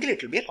 അല്ലെങ്കിൽ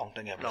it will be A long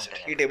term capital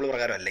asset. ഈ ടേബിൾ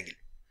പ്രകാരം അല്ലെങ്കിൽ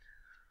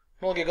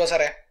നോക്കിക്കോ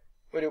സാറേ,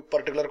 ഒരു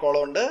പെർട്ടിക്കുലർ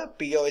കോളം ഉണ്ട്,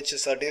 POH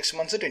 36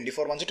 months,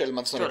 24 months, 12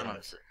 months.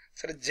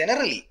 Sir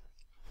generally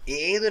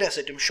ഏതൊരു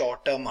അസറ്റും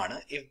short term ആണ്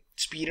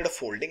if period of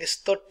holding is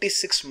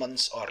 36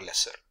 months or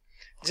lesser.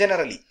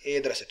 Generally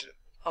ഏതൊരു അസറ്റിലും.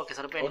 Okay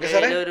sir.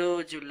 ഒരു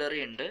ജ്വല്ലറി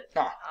ഉണ്ട്,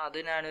 അത്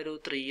ഞാനൊരു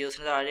 3 years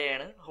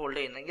താഴെയാണ് ഹോൾഡ്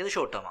ചെയ്യുന്നതെങ്കിൽ അത്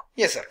ഷോർട്ട് ടേം ആണ്.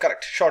 Yes sir,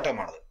 correct, short term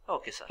ആണത്.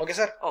 Okay sir. Okay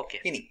sir. Okay.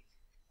 ഇനി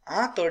ആ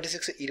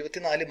 36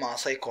 24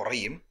 മാസമായി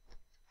കുറയും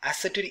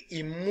അസറ്റ് ഒരു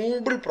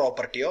ഇമ്മൂവബിൾ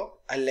പ്രോപ്പർട്ടിയോ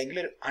അല്ലെങ്കിൽ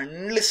ഒരു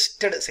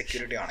അൺലിസ്റ്റഡ്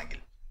സെക്യൂരിറ്റിയോ ആണെങ്കിൽ.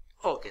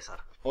 Okay sir.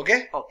 Okay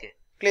okay,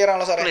 clear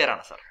ആണോ സാർ? ക്ലിയർ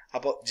ആണ് സാർ.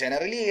 അപ്പോൾ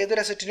ജനറലി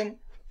ഏതൊരു അസറ്റിനും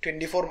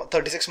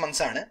 36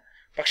 months ആണ്.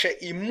 പക്ഷെ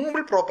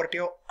ഇമ്മൂവബിൾ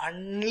പ്രോപ്പർട്ടിയോ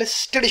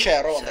അൺലിസ്റ്റഡ്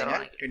ഷെയറോ വന്നു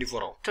കഴിഞ്ഞാൽ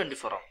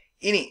 24 ആവും.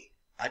 ഇനി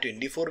ആ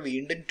 24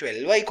 വീണ്ടും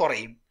 12 ആയി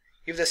കുറയും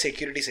if the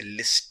security is A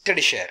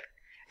listed share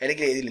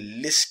അല്ലെങ്കിൽ ഏതിൽ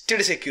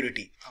listed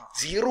security,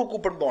 zero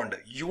coupon bond,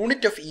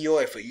 unit of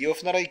EOF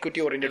എന്ന് പറഞ്ഞാൽ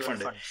equity oriented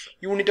fund,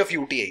 unit of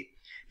UTI.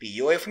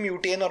 EOF ഉം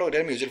UTI എന്ന് പറഞ്ഞാൽ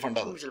ഒരു മ്യൂച്വൽ ഫണ്ട്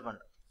ആണ്,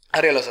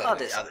 അറിയാലോ സാർ.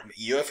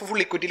 EOF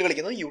ഫുൾ ഇക്വിറ്റിയിൽ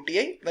കളിക്കുന്നത്,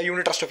 UTI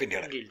യൂണിറ്റ് ട്രസ്റ്റ് ഓഫ്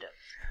ഇന്ത്യയുടെ.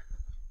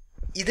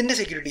 ഇതിന്റെ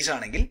സെക്യൂരിറ്റീസ്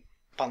ആണെങ്കിൽ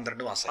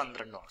 12 മാസം.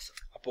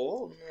 അപ്പോ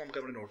നമുക്ക്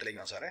നമ്മുടെ നോട്ടിലേക്ക്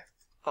പോകാം സാറേ.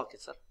 Okay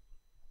sir.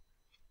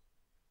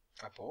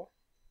 അപ്പോ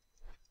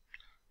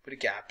ഒരു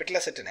ക്യാപിറ്റൽ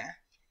അസറ്റിനെ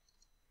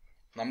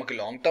നമുക്ക്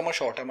ലോങ് ടേമോ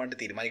ഷോർട്ട് ടേമോ ആയിട്ട്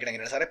തീരുമാനിക്കണം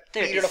എങ്ങനെയാണ് സാറേ?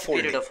 പീരീഡ് ഓഫ്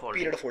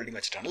ഫോൾഡിംഗ്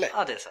വെച്ചിട്ടാണ് അല്ലേ?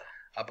 അതെ സാർ.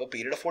 അപ്പോൾ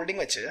പീരീഡ് ഓഫ്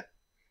ഫോൾഡിംഗ് വെച്ച്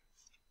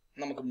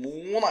നമുക്ക്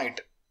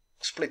 3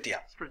 സ്പ്ലിറ്റ്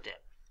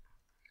ചെയ്യാം.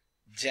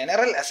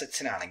 ജനറൽ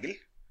അസറ്റ്സിനാണെങ്കിൽ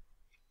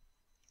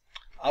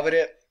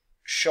അവര്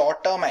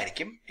ഷോർട്ട് ടേം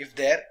ആയിരിക്കും if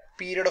there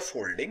period of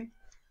holding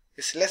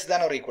is less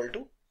than or equal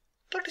to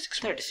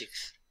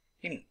 36.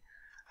 ഇനി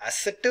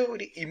അസറ്റ്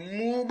ഒരു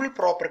ഇമ്മൂവബിൾ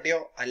പ്രോപ്പർട്ടിയോ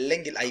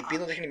അല്ലെങ്കിൽ IP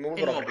എന്ന് ഉദ്ദേശിക്കുന്ന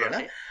ഇമ്മൂവബിൾ പ്രോപ്പർട്ടിയാണ്,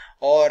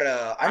 ഓർ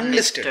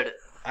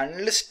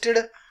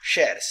അൺലിസ്റ്റഡ്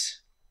ഷെയർസ്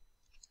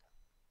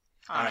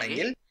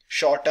ആണെങ്കിൽ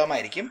ഷോർട്ട് ടേം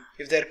ആയിരിക്കും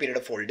if there period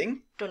of holding.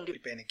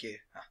 ഇപ്പൊ എനിക്ക്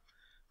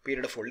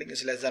period of holding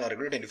is less than or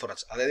equal to 24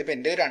 months. അതായത് ഇപ്പൊ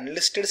എന്റെ ഒരു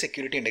അൺലിസ്റ്റഡ്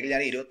സെക്യൂരിറ്റി ഉണ്ടെങ്കിൽ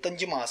ഞാൻ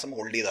 25 മാസം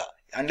ഹോൾഡ് ചെയ്താൽ,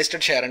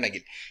 അൺലിസ്റ്റഡ് ഷെയർ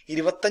ഉണ്ടെങ്കിൽ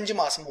 25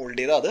 മാസം ഹോൾഡ്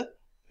ചെയ്താൽ അത്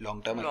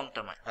ലോങ് ടേം.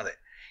 അതെ.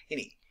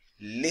 ഇനി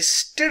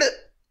ലിസ്റ്റഡ്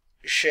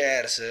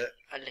ഷെയർസ്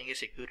അല്ലെങ്കിൽ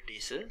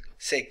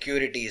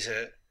സെക്യൂരിറ്റീസ്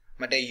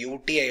മറ്റേ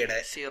UTIയുടെ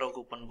zero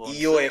coupon bond,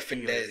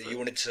 EOFന്റെ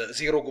units,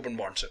 zero coupon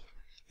bonds,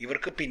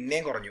 ഇവർക്ക്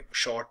പിന്നെയും കുറഞ്ഞു.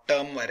 ഷോർട്ട്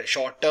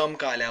ടേം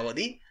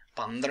കാലാവധി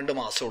 12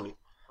 മാസമേ ഉള്ളൂ.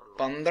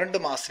 12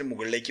 മാസത്തിന്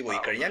മുകളിലേക്ക് പോയി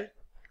കഴിഞ്ഞാൽ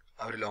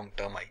അവർ ലോങ്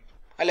ടേം ആയി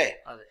അല്ലേ?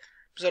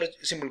 സാർ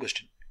സിമ്പിൾ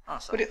ക്വസ്റ്റ്യൻ,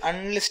 ഒരു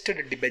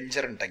അൺലിസ്റ്റഡ്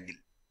ഡിബെഞ്ചർ ഉണ്ടെങ്കിൽ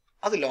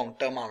അത് ലോങ്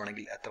ടേം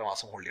ആവണമെങ്കിൽ എത്ര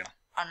മാസം ഹോൾഡ് ചെയ്യണം?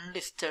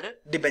 അൺലിസ്റ്റഡ്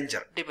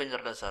ഡിബെഞ്ചർ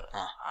സാർ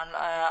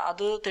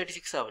അത്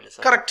 36 ആവില്ലേ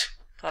സാർ? കറക്റ്റ്.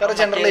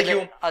 ജനറലേക്കും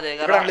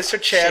ഇവിടെ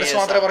അൺലിസ്റ്റഡ് ഷെയർസ്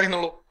മാത്രമേ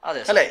പറയുന്നുള്ളൂ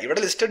അല്ലെ? ഇവിടെ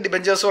ലിസ്റ്റഡ്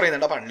ഡിബെഞ്ചേഴ്സ്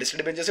പറയുന്നുണ്ട്. അപ്പൊ അൺലിസ്റ്റഡ്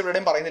ഡിബെഞ്ചേഴ്സ്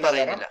ഇവിടെയും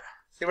പറയുന്നില്ല.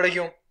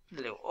 ഇവിടേക്കും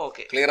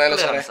ക്ലിയർ ആയല്ലോ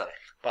സാറേ?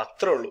 അപ്പൊ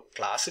അത്രേ ഉള്ളൂ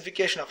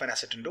classification of an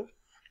asset into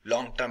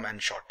long term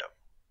and short term.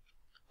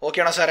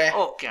 Okay ആണോ സാറേ?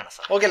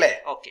 ഓക്കെ അല്ലേ?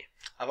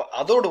 അപ്പൊ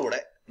അതോടുകൂടെ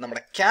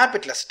നമ്മുടെ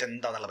ക്യാപിറ്റൽ അസറ്റ്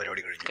എന്താന്നുള്ള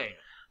പരിപാടി കഴിഞ്ഞു.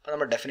 അപ്പൊ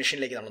നമ്മുടെ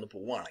ഡെഫിനിഷനിലേക്ക് നമ്മളൊന്ന്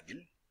പോവുകയാണെങ്കിൽ,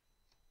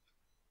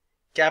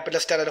 ക്യാപിറ്റൽ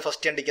അസറ്റ് അല്ല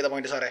ഫസ്റ്റ് ഞാൻ ടിക്ക് ചെയ്ത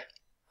പോയിന്റ് സാറേ,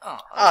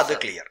 അത്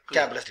ക്ലിയർ.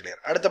 Capital asset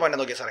clear. അടുത്ത പോയിന്റ്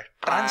നോക്കിയാ സാറേ,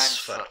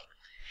 ട്രാൻസ്ഫർ.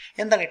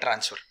 എന്താണ് ഈ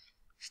ട്രാൻസ്ഫർ?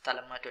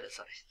 സ്ഥലം മാറ്റം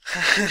സാറേ.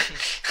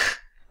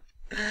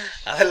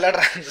 അതല്ല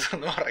ട്രാൻസ്ഫർ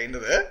എന്ന്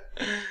പറയുന്നത്.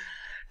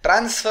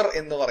 ട്രാൻസ്ഫർ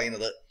എന്ന്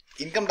പറയുന്നത്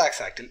ഇൻകം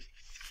ടാക്സ് ആക്ടിൽ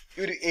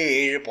ഒരു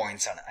 7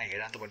 പോയിന്റ്സ് ആണ്.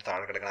 7ാമത്തെ പോയിന്റ്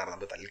താഴെ കിടക്കണ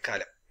നമുക്ക്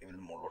തൽക്കാലം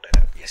ഇവിടുന്ന് മുകളിലോട്ട്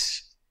വരാം. Yes.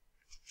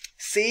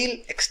 Sale,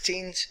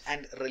 exchange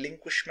and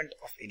റിലിങ്ക്വിഷ്മെന്റ്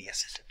of any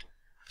asset.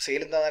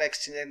 Sale എന്താ പറയുക,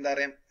 എക്സ്ചേഞ്ച് എന്താ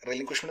പറയുക,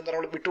 റിലിങ്ക്വിഷ്മെന്റ് എന്താ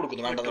പറയുക,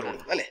 വിട്ടുകൊടുക്കുന്നു, വേണ്ടെന്ന്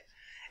കൊടുക്കുന്നു അല്ലെ?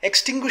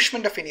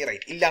 എക്സ്റ്റിങ്ക്വിഷ്മെന്റ് of any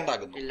right,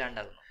 ഇല്ലാണ്ടാകുന്നു.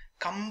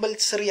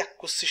 Compulsory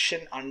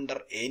acquisition under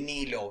any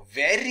law,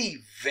 very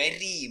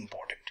very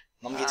important.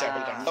 നമുക്ക് ഈ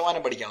ചാപ്റ്റർ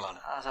കണ്ടമാനം പഠിക്കാനുള്ളതാണ്.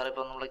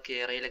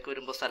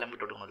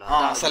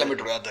 സ്ഥലം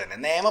വിട്ടുകൊടുക്കും. അത് തന്നെ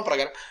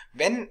നിയമപ്രകാരം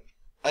when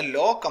a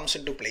law comes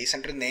into place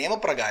under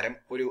നിയമപ്രകാരം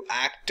ഒരു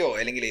ആക്ടോ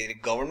അല്ലെങ്കിൽ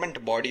ഗവൺമെന്റ്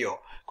ബോഡിയോ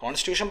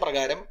കോൺസ്റ്റിറ്റ്യൂഷൻ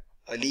പ്രകാരം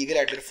ലീഗൽ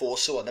ആയിട്ടൊരു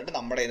ഫോഴ്സ് വന്നിട്ട്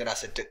നമ്മുടെ ഒരു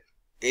അസറ്റ്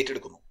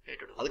ഏറ്റെടുക്കുന്നു,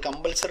 അത്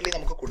കമ്പൽസറിലി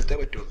നമുക്ക് കൊടുത്തേ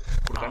പറ്റൂ,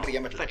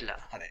 കൊടുക്കാണ്ടിരിക്കാൻ പറ്റില്ല.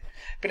 അതെ.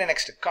 പിന്നെ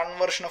next,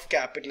 conversion of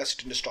capital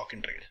asset in stock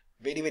in trade,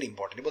 very very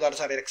important. ഇപ്പോൾ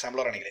സാറേ ഒരു എക്സാമ്പിൾ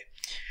പറയുകയാണെങ്കിൽ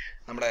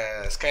നമ്മുടെ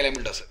സ്കൈലൈൻ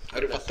ബിൽഡേഴ്സ്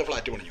ഒരു 10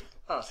 ഫ്ലാറ്റ് പണിഞ്ഞു.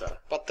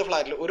 10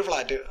 ഫ്ലാറ്റിൽ ഒരു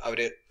ഫ്ലാറ്റ്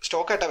അവര്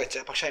സ്റ്റോക്കായിട്ടാണ്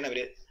വെച്ചത്, പക്ഷെ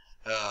അതിനവര്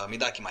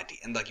ഇതാക്കി മാറ്റി,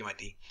 എന്താക്കി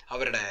മാറ്റി,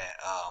 അവരുടെ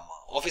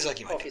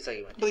ഓഫീസാക്കി മാറ്റി.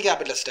 ഇത്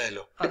ക്യാപിറ്റൽ അസറ്റ്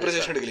ആയല്ലോ,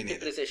 ഡിപ്രിസിയേഷൻ എടുക്കില്ല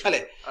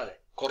അല്ലെ?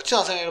 കുറച്ച്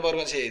മാസം കഴിയുമ്പോൾ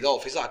ഇത്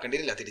ഓഫീസ്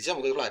ആക്കേണ്ടിയില്ല, തിരിച്ച്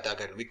നമുക്ക് ഫ്ലാറ്റ്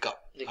ആക്കായിരുന്നു, വിൽക്കാം.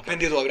 അപ്പൊ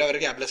എന്ത് ചെയ്തു,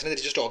 അവരുടെ ക്യാപിറ്റൽ അസറ്റിനെ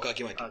തിരിച്ച് സ്റ്റോക്ക്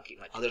ആക്കി മാറ്റി,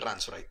 അത്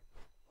ട്രാൻസ്ഫർ ആയി.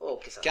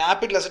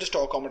 ക്യാപിറ്റൽ അസറ്റ്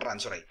സ്റ്റോക്ക് ആകുമ്പോൾ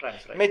ട്രാൻസ്ഫർ ആയി.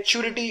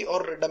 Maturity or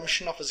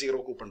redemption of zero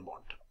coupon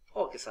bond,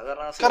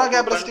 കാരണം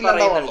ക്യാപിറ്റൽ അസറ്റ്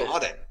ഉണ്ടാവുമല്ലോ.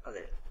 അതെ.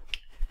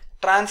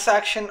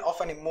 Transaction of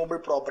an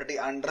immobile property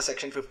under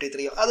section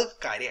 53, അത്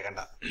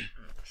കാര്യമാക്കണ്ട,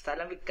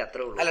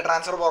 അല്ല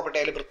ട്രാൻസ്ഫർ പ്രോപ്പർട്ടി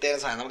ആയാലും പ്രത്യേക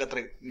സാധനം നമുക്ക് അത്ര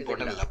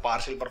ഇമ്പോർട്ടന്റ് അല്ല.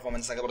 പാർഷ്യൽ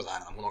പെർഫോമൻസ് ഒക്കെ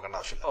പ്രധാനം, നമുക്ക് നോക്കേണ്ട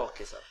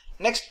ആവശ്യമില്ല.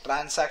 Next,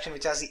 transaction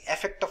which has the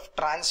effect of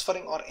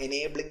transferring or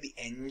enabling the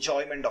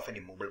enjoyment of an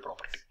immobile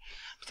property.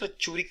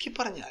 ചുരുക്കി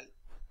പറഞ്ഞാൽ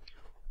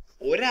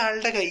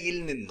ഒരാളുടെ കയ്യിൽ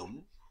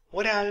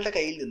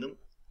നിന്നും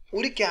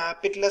ഒരു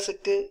ക്യാപിറ്റൽ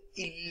അസറ്റ്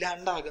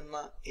ഇല്ലാണ്ടാകുന്ന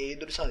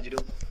ഏതൊരു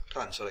സാഹചര്യവും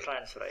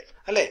ട്രാൻസ്ഫർ ആയി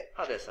അല്ലേ?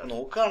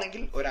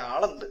 നോക്കുകയാണെങ്കിൽ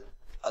ഒരാളുണ്ട്,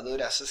 അത്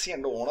ഒരു അസസി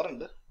ഉണ്ട്, ഓണർ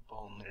ഉണ്ട്. അപ്പൊ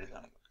ഒന്ന്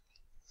എഴുതുകയാണെങ്കിൽ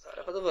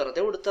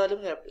വെറുതെ കൊടുത്താലും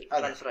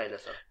ട്രാൻസ്ഫർ ആയില്ല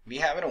sir. We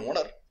have an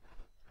owner,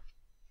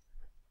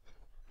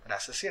 ഒരു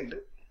അസസി ഉണ്ട്,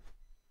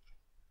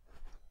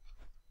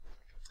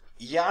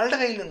 ഇയാളുടെ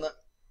കയ്യിൽ നിന്ന്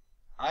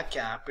ആ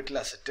ക്യാപിറ്റൽ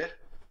അസറ്റ്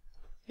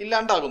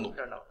ഇല്ലാണ്ടാകുന്നു,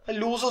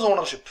 ലൂസസ്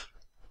ഓണർഷിപ്പ്.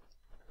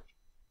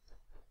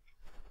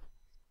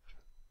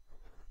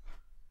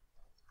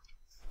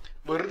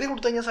 വെറുതെ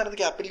കൊടുത്തു കഴിഞ്ഞാൽ സാർ അത്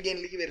ക്യാപിറ്റൽ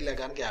ഗെയിനിലേക്ക് വരില്ല,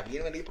 കാരണം ക്യാപിറ്റൽ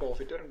ഗെയിൻ അല്ലെങ്കിൽ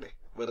പ്രോഫിറ്റ് വരണ്ടേ.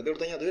 വെറുതെ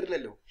കൊടുത്തു കഴിഞ്ഞാൽ അത്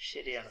വരില്ലല്ലോ.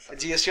 ശരിയാണ്.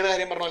 GSTയുടെ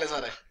കാര്യം പറഞ്ഞല്ലേ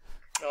സാറേ,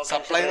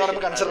 സപ്ലൈ എന്ന്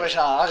പറയുമ്പോൾ കൺസിഡറേഷൻ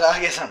ആ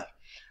കേസാണ്.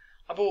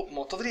 അപ്പോൾ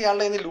മൊത്തത്തിൽ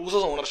ഇയാളുടെ കയ്യിൽ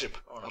ലൂസസ് ഓണർഷിപ്പ്.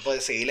 അപ്പൊ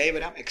സെയിലായി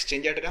വരാം,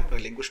 എക്സ്ചേഞ്ച് ആയിട്ട് വരാം,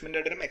 റിലിങ്ക്വിഷ്മെന്റ്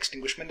ആയിട്ട് വരാം,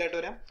 എക്സ്റ്റിങ്ക്വിഷ്മെന്റ് ആയിട്ട്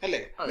വരാം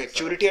അല്ലേ?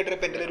 മെച്യൂരിറ്റി ആയിട്ട്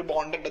ഇപ്പൊ എന്റെ ഒരു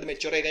ബോണ്ട് ഉണ്ട്, അത്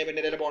മെച്യൂർ ആയി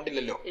കഴിഞ്ഞാൽ എന്റെ ബോണ്ട്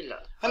ഇല്ലല്ലോ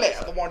അല്ലേ?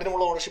 അപ്പൊ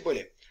ബോണ്ടിനുള്ള ഓണർഷിപ്പ്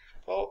അല്ലേ?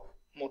 അപ്പോൾ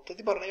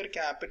മൊത്തത്തിൽ പറഞ്ഞ ഒരു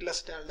ക്യാപിറ്റൽ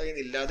അസറ്റ് ആളുടെ കയ്യിൽ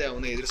ഇല്ലാതെ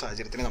ആവുന്ന ഏതൊരു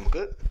സാഹചര്യത്തിനെ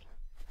നമുക്ക്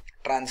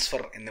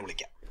ട്രാൻസ്ഫർ എന്ന്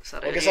വിളിക്കാം.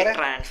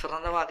 ട്രാൻസ്ഫർ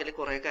എന്ന വാക്കിൽ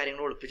കുറെ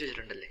കാര്യങ്ങൾ ഒളിപ്പിച്ചു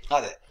വെച്ചിട്ടുണ്ടല്ലേ?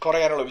 അതെ, കുറെ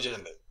കാര്യങ്ങൾ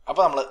ഒളിപ്പിച്ചിട്ടുണ്ട്.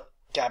 അപ്പൊ നമ്മള്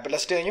ക്യാപിറ്റൽ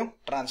അസറ്റ് കഴിഞ്ഞു,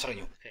 ട്രാൻസ്ഫർ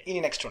കഴിഞ്ഞു. ഇനി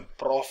നെക്സ്റ്റ് വൺ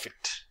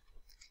പ്രോഫിറ്റ്.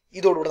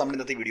 ഇതോടുകൂടി നമ്മൾ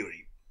ഇന്നത്തെ വീഡിയോ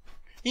കഴിയും.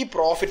 ഈ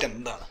പ്രോഫിറ്റ്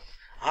എന്താണ്?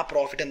 ആ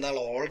പ്രോഫിറ്റ് എന്താണ്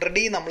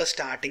ഓൾറെഡി നമ്മൾ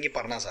സ്റ്റാർട്ടിങ്ങിൽ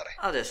പറഞ്ഞ സാറേ.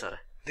 അതെ സാറേ,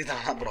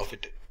 ഇതാണ് ആ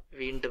പ്രോഫിറ്റ്.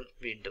 വീണ്ടും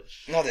വീണ്ടും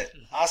അതെ,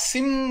 ആ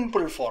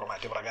സിമ്പിൾ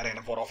ഫോർമാറ്റ്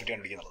പ്രകാരമാണ് പ്രോഫിറ്റ്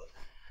കണ്ടുപിടിക്കുന്നത്.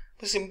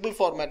 ഇപ്പൊ സിമ്പിൾ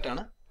ഫോർമാറ്റ്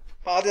ആണ്.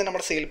 അപ്പൊ ആദ്യം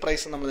നമ്മുടെ സെയിൽ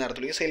പ്രൈസ് നമ്മൾ നേരത്തെ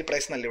വിളിക്കും. സെയിൽ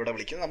പ്രൈസ് എന്നല്ല ഇവിടെ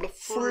വിളിക്കുന്നത്, നമ്മൾ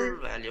full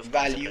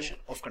value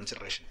of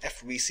consideration,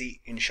 FVC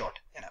in short.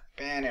 ഞാൻ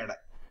പേനയുടെ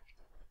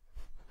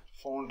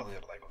ഫോണ്ട്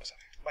ചെറുതായിക്കോട്ടെ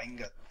സാറേ,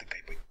 ഭയങ്കര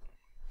തിക്കായി പോയി.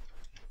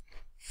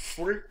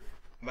 Full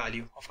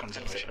value of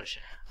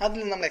consideration. അതിൽ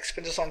നമ്മൾ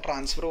എക്സ്പെൻസസ് ഓൺ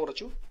ട്രാൻസ്ഫർ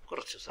കുറച്ചു.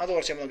 അത്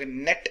കുറച്ച് നമുക്ക്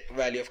നെറ്റ്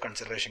വാല്യൂ ഓഫ്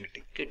കൺസിഡറേഷൻ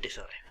കിട്ടി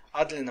സാറേ.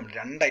 അതിൽ നിന്ന് നമ്മൾ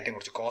 2 ഐറ്റം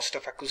കുറച്ച്, cost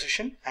of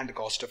acquisition and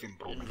cost of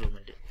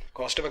improvement.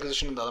 Cost of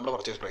acquisition എന്താ? നമ്മുടെ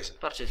purchase price.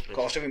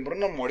 Cost of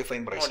improvement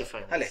modifying price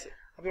അല്ലേ?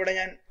 അപ്പൊ ഇവിടെ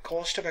ഞാൻ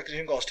cost of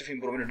acquisition, cost of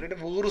improvement ഉണ്ട്.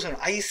 വേറൊരു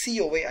സാധനം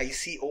ICOI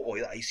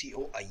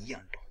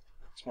ആണ് കേട്ടോ,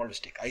 സ്മോൾ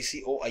മിസ്റ്റേക്ക്.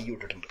 ICOI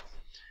ഇട്ടിട്ടുണ്ട്.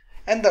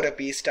 എന്താ പറയുക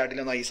പി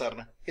സ്റ്റാർട്ടിലൊന്നും ഐ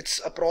സാറിന്? It's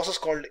A process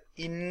called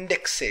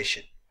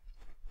indexation.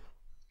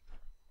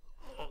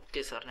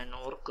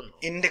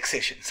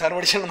 Indexation sir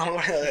പഠിച്ചാണ് നമ്മൾ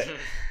പറയുന്നത്.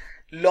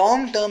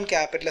 ലോങ് ടേം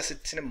ക്യാപിറ്റൽ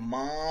അസറ്റ്സിന്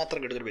മാത്രം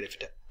കിട്ടുന്നൊരു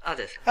ബെനിഫിറ്റ്.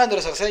 അതെന്താ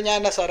സാർ? ഞാൻ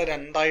സാറ്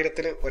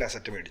 2000 ഒരു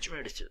അസറ്റ് മേടിച്ചു.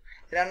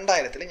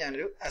 2000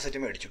 ഞാനൊരു അസറ്റ്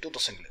മേടിച്ചു.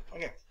 2000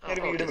 ഓക്കെ,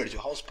 ഞാനൊരു വീട് മേടിച്ചു.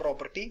 ഹൗസ്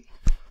പ്രോപ്പർട്ടി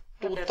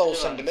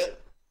 2000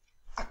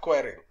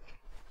 അക്വയർ ചെയ്തു.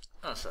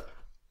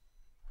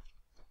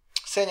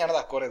 ഞാനത്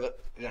അക്വയർ ചെയ്ത്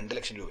 2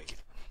 ലക്ഷം രൂപയ്ക്ക്.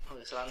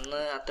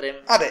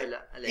 അതെ,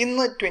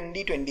 ഇന്ന്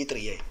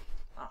 2023 ആയി.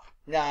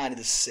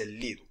 ഞാനിത്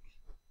സെല്ല് ചെയ്തു.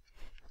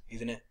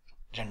 ഇതിന്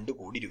 2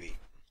 കോടി രൂപയായി.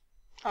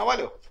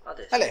 ആവാലോ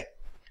അല്ലേ?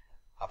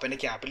 അപ്പൊ എന്റെ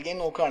ക്യാപിറ്റൽ ഗെയിൻ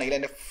നോക്കുകയാണെങ്കിൽ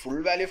എന്റെ ഫുൾ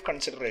വാല്യൂ ഓഫ്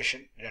കൺസിഡറേഷൻ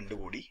 2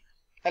 കോടി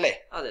അല്ലേ?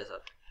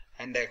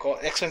 എന്റെ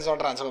എക്സ്പെൻസ് ഓൺ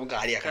ട്രാൻസ്ഫർ നമുക്ക്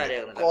കാര്യമാക്കാം.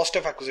 കോസ്റ്റ്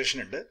ഓഫ് അക്വിസിഷൻ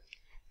ഉണ്ട്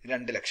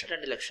 2 ലക്ഷം.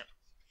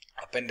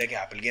 അപ്പൊ എന്റെ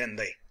ക്യാപിറ്റൽ ഗെയിൻ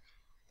എന്തായി?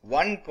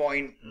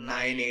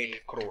 1.98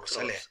 crores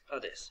അല്ലേ?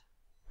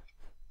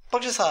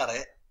 പക്ഷെ സാറേ,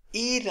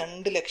 ഈ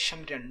 2 ലക്ഷം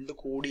 2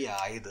 കോടി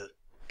ആയത്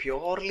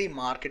പ്യോർലി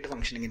മാർക്കറ്റ്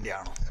ഫംഗ്ഷനിങ്ങിന്റെ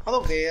ആണോ, അതോ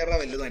വേറെ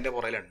വല്ലതും അതിന്റെ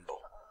പുറകിലുണ്ടോ?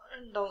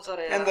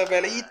 എന്താ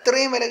വില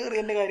ഇത്രയും വില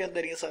കയറിയതിന്റെ കാര്യം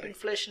എന്തായിരിക്കും സാർ?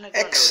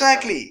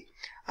 എക്സാക്ട്ലി,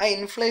 ആ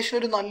ഇൻഫ്ലേഷൻ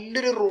ഒരു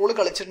നല്ലൊരു റോള്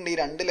കളിച്ചിട്ടുണ്ട് ഈ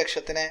 2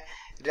 ലക്ഷത്തിനെ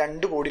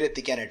 2 കോടിയിൽ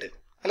എത്തിക്കാനായിട്ട്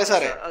അല്ലെ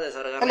സാറേ?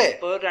 അല്ലേ?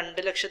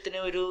 2 ലക്ഷത്തിന്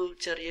ഒരു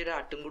ചെറിയൊരു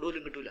ആട്ടുംകൂടി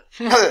പോലും കിട്ടൂല.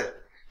 അതെ.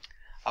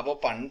 അപ്പൊ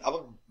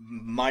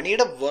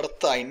മണിയുടെ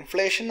വെർത്ത്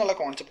ഇൻഫ്ലേഷൻ എന്നുള്ള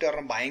കോൺസെപ്റ്റ്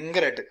കാരണം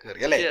ഭയങ്കരമായിട്ട് കയറി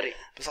അല്ലേ?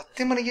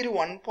 സത്യം പറഞ്ഞ ഒരു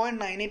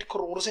 1.98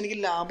 crores എനിക്ക്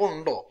ലാഭം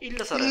ഉണ്ടോ?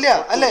 ഇല്ല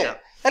അല്ലേ?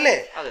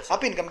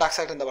 അപ്പൊ ഇൻകം ടാക്സ്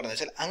ആക്ട് എന്താ പറയുന്നത്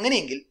വെച്ചാൽ,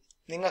 അങ്ങനെയെങ്കിൽ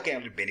നിങ്ങൾക്ക്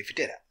ഞാനൊരു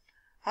ബെനിഫിറ്റ് തരാം.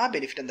 ആ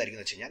ബെനിഫിറ്റ്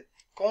എന്തായിരിക്കും വെച്ച് കഴിഞ്ഞാൽ,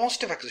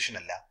 കോസ്റ്റ് ഓഫ് അക്വിസിഷൻ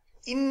അല്ല,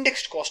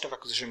 ഇൻഡെക്സ്ഡ് കോസ്റ്റ് ഓഫ്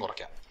അക്വിസിഷൻ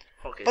കുറയ്ക്കാം.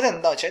 അപ്പൊ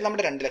അതെന്താ വെച്ചാൽ,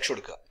 നമ്മുടെ 2 ലക്ഷം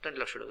എടുക്കുക,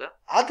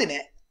 അതിനെ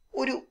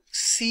ഒരു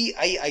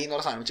CII എന്ന്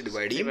പറഞ്ഞ സാധനം വെച്ച്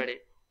ഡിവൈഡ് ചെയ്യും,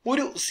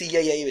 ഒരു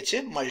CII വെച്ച്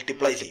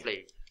മൾട്ടിപ്ലൈ ചെയ്യും.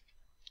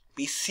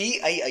 ഈ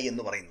CII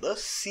എന്ന്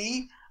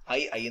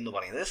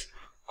പറയുന്നത്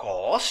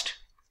കോസ്റ്റ്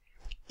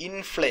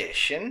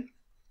ഇൻഫ്ലേഷൻ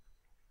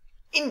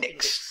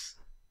ഇൻഡെക്സ്.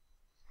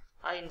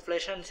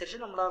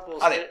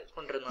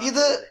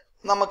 ഇത്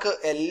നമുക്ക്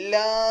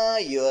എല്ലാ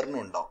ഇയറിനും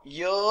ഉണ്ടാവും,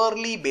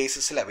 ഇയർലി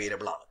ബേസിസിൽ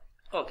അവൈലബിൾ ആണ്.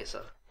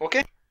 ഓക്കെ.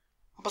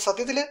 അപ്പൊ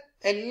സത്യത്തില്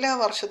എല്ലാ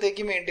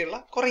വർഷത്തേക്കും വേണ്ടിയുള്ള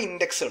കുറെ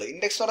ഇൻഡെക്സുകൾ,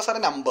 ഇൻഡെക്സ് എന്ന് പറഞ്ഞ സാറേ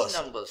നമ്പേഴ്സ്.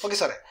 ഓക്കെ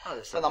സാറേ,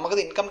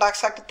 നമുക്കത് ഇൻകം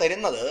ടാക്സ് ആക്ട്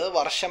തരുന്നത്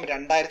വർഷം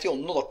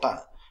 2001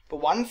 തൊട്ടാണ്. ഇപ്പൊ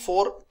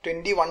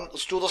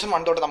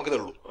 1/4/2001 തൊട്ട് നമുക്കിത്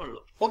ഉള്ളൂ.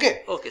 ഓക്കെ.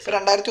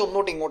 2001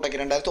 തൊട്ട് ഇങ്ങോട്ടേക്ക്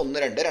 2001, 2,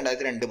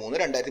 2002, 3,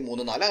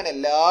 2003, 4 അങ്ങനെ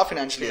എല്ലാ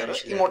ഫിനാൻഷ്യൽ ഇയർ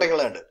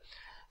ഇങ്ങോട്ടേക്കുള്ളതുണ്ട്.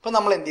 അപ്പൊ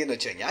നമ്മൾ എന്ത് ചെയ്യുന്ന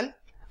വെച്ച് കഴിഞ്ഞാൽ,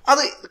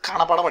 അത്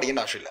കാണാപ്പാടം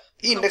പഠിക്കേണ്ട ആവശ്യമില്ല.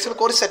 ഈ ഇൻഡെക്സിൽ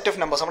കുറച്ച് സെറ്റ് ഓഫ്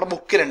നമ്പേഴ്സ് നമ്മുടെ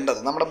ബുക്കിലുണ്ട്.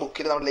 നമ്മുടെ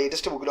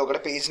ലേറ്റസ്റ്റ്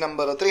ബുക്കിലൊക്കെ പേജ്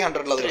നമ്പർ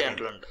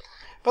 300 ഉണ്ട്.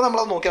 അപ്പൊ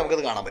നമ്മളത് നോക്കി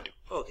നമുക്കത് കാണാൻ പറ്റും.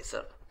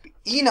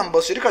 ഈ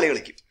നമ്പേഴ്സ് ഒരു കളി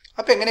കളിക്കും.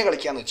 അപ്പൊ എങ്ങനെ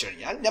കളിക്കാന്ന് വെച്ച്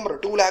കഴിഞ്ഞാൽ, നമ്പർ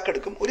 2 lakh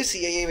എടുക്കും, ഒരു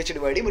CII വെച്ച്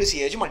ഡിവൈഡ് ചെയ്യും, ഒരു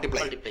CII വെച്ച്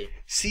മൾട്ടിപ്ലൈ ചെയ്യും.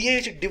 CII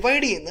വെച്ച്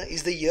ഡിവൈഡ് ചെയ്യുന്നത്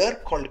is the year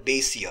called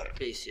base year.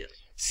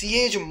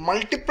 CII വെച്ച്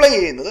മൾട്ടിപ്ലൈ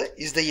ചെയ്യുന്നത്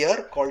is the year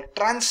called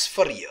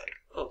transfer year.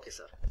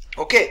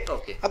 Okay.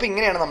 അപ്പൊ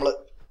ഇങ്ങനെയാണ് നമ്മൾ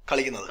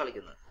കളിക്കുന്നത്.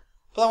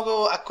 അപ്പൊ നമുക്ക്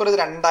അക്വർ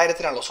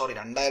 2000 സോറി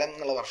 2000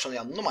 എന്നുള്ള വർഷം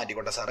ഞാൻ ഒന്ന്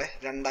മാറ്റിക്കോട്ടെ സാറേ,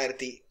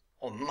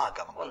 2001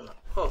 ആക്കാം നമുക്ക്.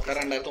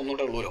 2001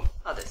 തൊട്ടേ ഉള്ളൂല്ലോ.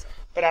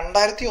 അപ്പൊ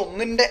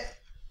 2001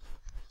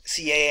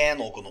 CII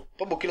നോക്കുന്നു.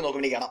 ഇപ്പൊ ബുക്കിൽ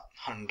നോക്കുമ്പോൾ കാണാം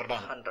 100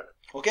 ആണ്.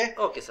 ഓക്കെ.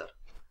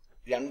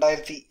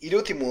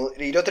 2022,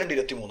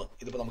 23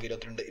 ഇതിപ്പോ നമുക്ക്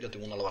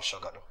 22-23 എന്നുള്ള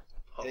വർഷമൊക്കെ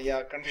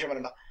കൺഫ്യൂഷൻ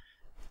വരണ്ട.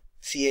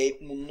 CII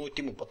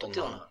 331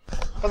 ആണ്.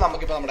 അപ്പൊ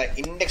നമുക്കിപ്പോ നമ്മുടെ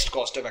indexed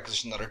cost of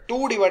acquisition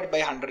 2 divided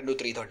by 100 into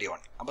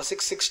 331. അപ്പൊ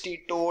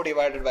 662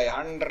 divided by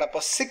 100 അപ്പൊ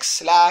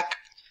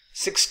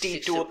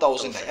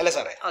 6,62,000 അല്ലേ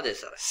സാറേ?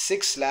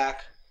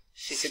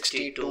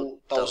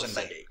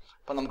 6,62,000.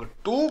 അപ്പൊ നമുക്ക്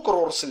 2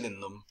 crores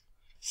നിന്നും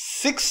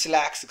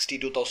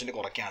 6,62,000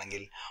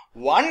 കുറയ്ക്കുകയാണെങ്കിൽ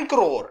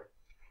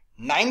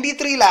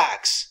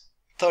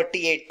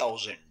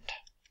 1,93,38,000.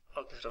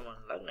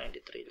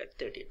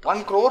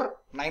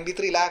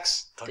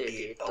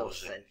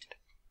 1,93,38,000.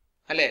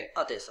 അല്ലേ?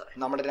 അതെ സാർ.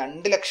 നമ്മുടെ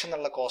 2 ലക്ഷം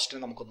എന്നുള്ള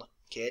കോസ്റ്റിന് നമുക്കൊന്ന്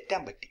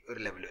കയറ്റാൻ പറ്റി ഒരു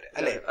ലെവൽ വരെ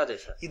അല്ലേ? അതെ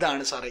സാർ.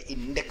 ഇതാണ് സാറേ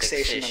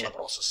ഇൻഡെക്സേഷൻ എന്നുള്ള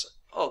process.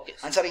 Okay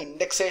sir,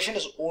 indexation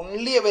is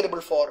only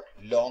available for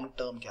long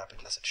term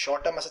capital asset.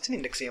 Short term അസറ്റ്സിന്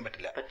index ചെയ്യാൻ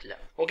പറ്റില്ല.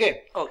 ഓക്കെ,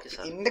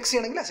 ഇൻഡെക്സ്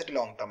ചെയ്യണമെങ്കിൽ അസറ്റ്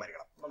ലോങ് ടേം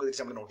ആയിരിക്കണം. നമുക്ക്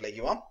തിരിച്ച് നമ്മുടെ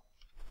നോട്ടിലേക്ക് പോവാം.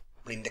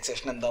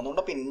 ഇൻഡെക്സേഷൻ എന്താണെന്നുണ്ട്,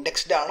 അപ്പൊ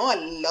ഇൻഡെക്സ്ഡ് ആണോ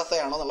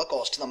അല്ലാത്തതാണോ എന്നുള്ള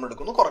കോസ്റ്റ് നമ്മൾ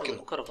എടുക്കുന്നു,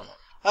 കുറയ്ക്കുന്നു.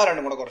 ആ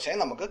രണ്ടും കൂടെ കുറച്ചാൽ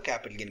നമുക്ക്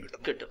ക്യാപിറ്റൽ ഗെയിൻ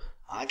കിട്ടും.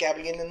 ആ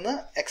ക്യാപിറ്റൽ ഗെയിനിൽ നിന്ന്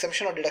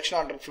exemption deduction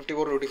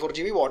 154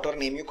 GB what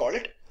name you call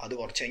it, അത്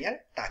കുറച്ച് കഴിഞ്ഞാൽ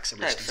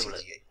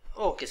ടാക്സബിലിറ്റി.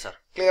 ഓക്കെ സാർ,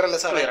 ക്ലിയർ അല്ലേ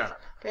സാർ?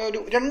 ഒരു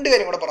 2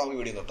 കാര്യം കൂടെ പറഞ്ഞ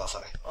വീഡിയോ നോട്ടാ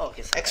സാറേ.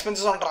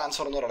 എക്സ്പെൻസസ് ഓൺ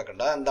ട്രാൻസ്ഫർ എന്ന്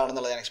നടക്കണ്ട,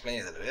 എന്താണെന്നുള്ളത് ഞാൻ എക്സ്പ്ലെയിൻ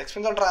ചെയ്തത്.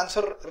 Expense on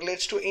transfer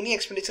relates to any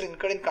expenditure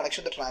ഇൻകർഡ് in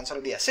connection with transfer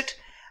of the asset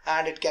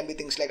and it can be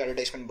things like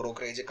advertisement,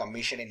 brokerage,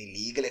 commission, any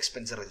legal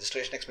expense,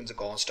 registration expense,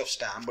 cost of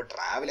stamp,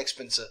 travel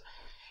expense,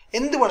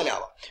 എന്ത് വേണമെങ്കിലും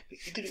ആവാം.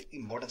 ഇതൊരു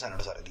importance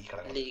ആണ് sir.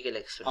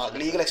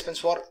 Legal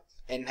expense four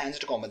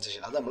enhanced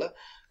compensation, അത് നമ്മൾ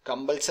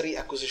compulsory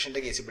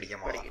അക്വിസിഷന്റെ കേസിൽ പിടിക്കാൻ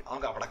പാടില്ല.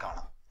 നമുക്ക് അവിടെ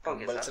കാണാം,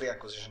 കമ്പൽസറി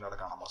അക്വിസിഷൻ അവിടെ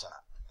കാണാൻ മോശമാണ്.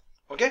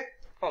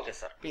 Okay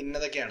sir. പിന്നെ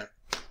ഇതൊക്കെയാണ്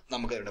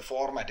നമുക്ക്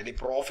ഫോർമാറ്റിൽ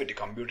പ്രോഫിറ്റ്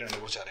കമ്പ്യൂട്ട്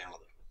ചെയ്യുന്നതിനെ കുറിച്ച്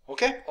അറിയാനുള്ളത്.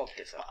 ഓക്കെ,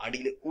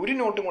 അടിയിൽ ഒരു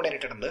നോട്ടും കൂടെ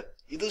ഇട്ടിട്ടുണ്ട്.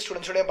 ഇത്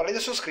സ്റ്റുഡൻസിനോട് ഞാൻ പറഞ്ഞത്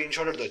ജസ്റ്റ്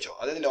സ്ക്രീൻഷോട്ട് എടുത്ത് വെച്ചോ.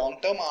 അതായത് ലോങ്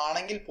ടേം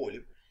ആണെങ്കിൽ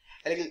പോലും,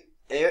 അല്ലെങ്കിൽ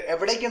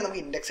എവിടേക്കാണ്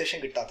നമുക്ക് ഇൻഡെക്സേഷൻ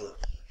കിട്ടാത്തത്?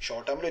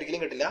 ഷോർട്ട് ടേമിൽ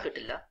ഒരിക്കലും കിട്ടില്ല,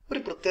 ഒരു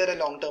പ്രത്യേക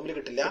ലോങ് ടേമിൽ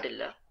കിട്ടില്ല,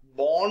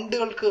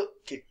 ബോണ്ടുകൾക്ക്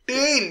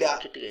കിട്ടുകയില്ല.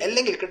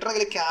 അല്ലെങ്കിൽ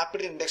കിട്ടണമെങ്കിൽ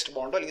ക്യാപിറ്റൽ ഇൻഡെക്സ്ഡ്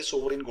ബോണ്ടോ അല്ലെങ്കിൽ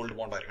സോവറിൻ ഗോൾഡ്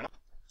ബോണ്ടോ ആയിരിക്കണം.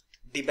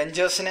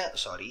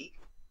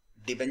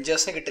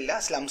 ഡിബഞ്ചേഴ്സിന് കിട്ടില്ല,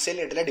 സ്ലംസേൽ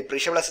കിട്ടില്ല,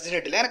 ഡിപ്രീഷ്യബിൾ അസറ്റ്സിന്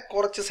കിട്ടില്ല. അങ്ങനെ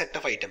കുറച്ച് സെറ്റ്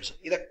ഓഫ് ഐറ്റംസ്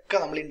ഇതൊക്കെ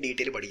നമ്മൾ ഇൻ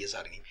ഡീറ്റെയിൽ പഠിക്കുക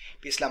സാറിന്.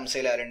 ഈ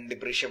സ്ലംസേൽ ആയാലും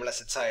ഡിപ്രീഷ്യബിൾ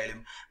അസറ്റ്സ് ആയാലും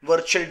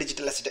വെർച്വൽ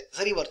ഡിജിറ്റൽ അസറ്റ്.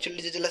 സാർ, ഈ വെർച്വൽ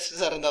ഡിജിറ്റൽ അസറ്റ്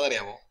സാർ എന്താ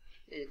അറിയാമോ?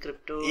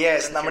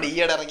 നമ്മുടെ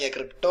ഈയിടെ ഇറങ്ങിയ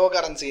crypto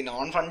currency,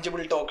 non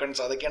fungible tokens,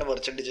 അതൊക്കെയാണ്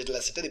വെർച്വൽ ഡിജിറ്റൽ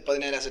അസറ്റ്. ഇപ്പൊ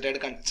അതിനെ അസറ്റ്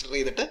ആയിട്ട് കൺസിഡർ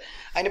ചെയ്തിട്ട്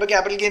അതിനിപ്പോ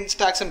ക്യാപിറ്റൽ ഗെയിൻസ്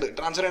ടാക്സ് ഉണ്ട്.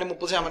 ട്രാൻസ്ഫർ ആണ്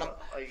 30%,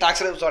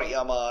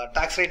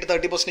 ടാക്സ് റേറ്റ്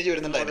 30%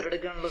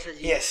 വരുന്നുണ്ടായിരുന്നു.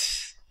 യെസ്,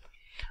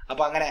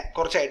 അപ്പൊ അങ്ങനെ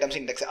കുറച്ച് ഐറ്റംസ്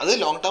ഇൻഡെക്സ്, അത്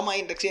ലോങ് ടേം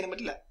ആയി ഇൻഡെക്സ് ചെയ്യാൻ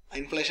പറ്റില്ല.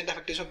 ഇൻഫ്ലേഷന്റെ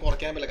എഫക്റ്റീവ്സ്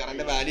കുറയ്ക്കാൻ പറ്റില്ല, കാരണം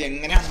അതിന്റെ വാല്യൂ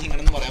എങ്ങനെയാണ്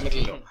നിങ്ങളെന്ന് പറയാൻ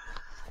പറ്റില്ലല്ലോ.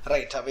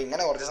 റൈറ്റ്, അപ്പൊ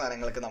ഇങ്ങനെ കുറച്ച്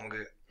സാധനങ്ങൾക്ക് നമുക്ക്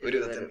ഒരു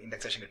വിധത്തിൽ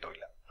ഇൻഡെക്സേഷൻ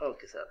കിട്ടില്ല.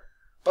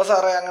 അപ്പൊ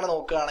സാറേ, അങ്ങനെ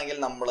നോക്കുകയാണെങ്കിൽ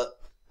നമ്മള്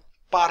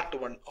part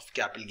 1 of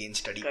capital gain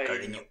study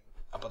കഴിഞ്ഞു.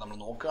 അപ്പൊ നമ്മൾ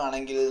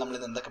നോക്കുകയാണെങ്കിൽ നമ്മൾ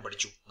ഇത് എന്തൊക്കെ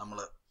പഠിച്ചു? നമ്മൾ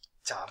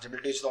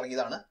ചാർജബിലിറ്റി വെച്ച്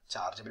തുടങ്ങിയതാണ്.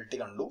 ചാർജബിലിറ്റി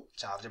കണ്ടു.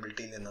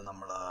 ചാർജബിലിറ്റിയിൽ നിന്ന്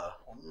നമ്മൾ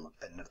ഒന്ന്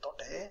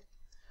പെന്നെടുത്തോട്ടെ,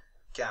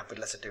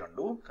 ക്യാപിറ്റൽ അസറ്റ്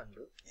കണ്ടു.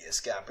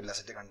 യെസ്, ക്യാപിറ്റൽ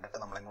അസറ്റ് കണ്ടിട്ട്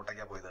നമ്മൾ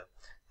എങ്ങോട്ടേക്കാ പോയത്?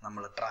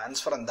 നമ്മൾ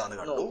ട്രാൻസ്ഫർ എന്താന്ന്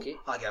കണ്ടു.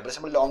 ക്യാപിറ്റൽ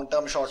നമ്മൾ ലോങ്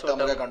ടേം ഷോർട്ട്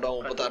ടേം ഒക്കെ കണ്ടു.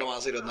 36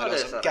 മാസം 24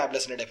 ദിവസം ക്യാപിറ്റൽ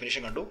അസറ്റിന്റെ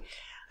ഡെഫിനിഷൻ കണ്ടു.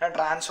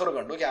 ട്രാൻസ്ഫർ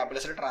കണ്ടു. ക്യാപിറ്റൽ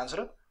അസറ്റ്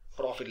ട്രാൻസ്ഫർ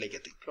പ്രോഫിറ്റിലേക്ക്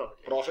എത്തി.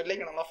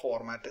 പ്രോഫിറ്റിലേക്ക് നമ്മളെ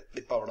ഫോർമാറ്റ്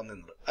ഇപ്പൊ അവിടെ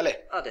നിന്നത് അല്ലേ?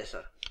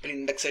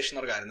 ഇൻഡെക്സേഷൻ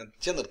ഒരു കാര്യം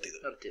നിർത്തിയത്.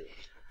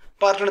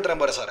 പാർട്ട് 2 ഇത്രയും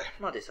പോരെ സാറേ?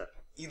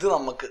 ഇത്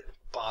നമുക്ക്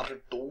പാർട്ട്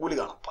 2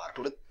 കാണാം. പാർട്ട്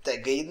 2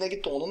 തികയുന്ന എനിക്ക്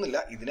തോന്നുന്നില്ല.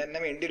 ഇതിന് തന്നെ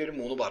വേണ്ടി ഒരു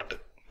 3 പാർട്ട്,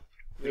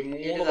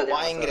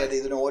 ഭയങ്കര,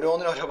 ഇതിന്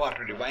ഓരോന്നിനും ഓരോ പാർട്ട്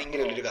ഉണ്ട്. ഭയങ്കര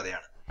വലിയൊരു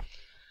കഥയാണ്.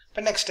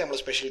 അപ്പൊ നെക്സ്റ്റ് നമ്മൾ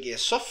special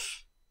case of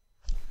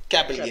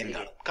capital gain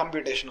കാണും,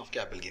 കമ്പ്യൂട്ടേഷൻ ഓഫ്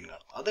ക്യാപിറ്റൽ ഗെയിൻ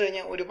കാണും. അത്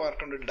കഴിഞ്ഞാൽ ഒരു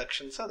പാർട്ടുണ്ട്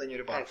ഡിഡക്ഷൻസ്, അത് കഴിഞ്ഞ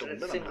ഒരു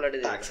പാർട്ടുണ്ട്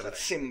ടാക്സ്.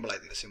 സിമ്പിൾ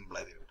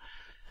ആയി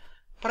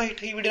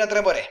റൈറ്റ്. ഈ വീഡിയോ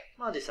അത്രയും പോരെ?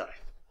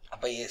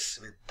 അപ്പൊ yes,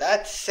 with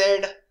that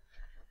Z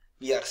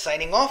V are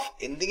signing off.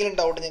 എന്തെങ്കിലും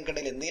ഡൗട്ട് നിങ്ങൾക്ക്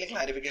ഉണ്ടെങ്കിൽ, എന്തെങ്കിലും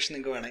ക്ലാരിഫിക്കേഷൻ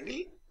നിങ്ങൾക്ക് വേണമെങ്കിൽ,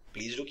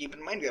 please do keep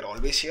in mind, V are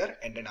always here.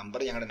 എന്റെ നമ്പർ,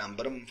 ഞങ്ങളുടെ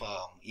നമ്പറും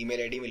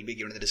ഇമെയിൽ ഐഡിയും will be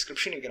given in the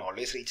description. You can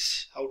always reach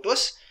out to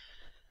us.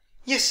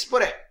 Yes,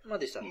 പോരെ?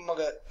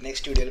 നമുക്ക്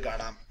നെക്സ്റ്റ് വീഡിയോയിൽ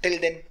കാണാം. Till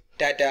then,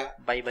 Tata,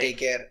 bye bye, take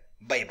care,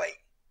 bye bye,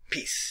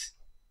 piece.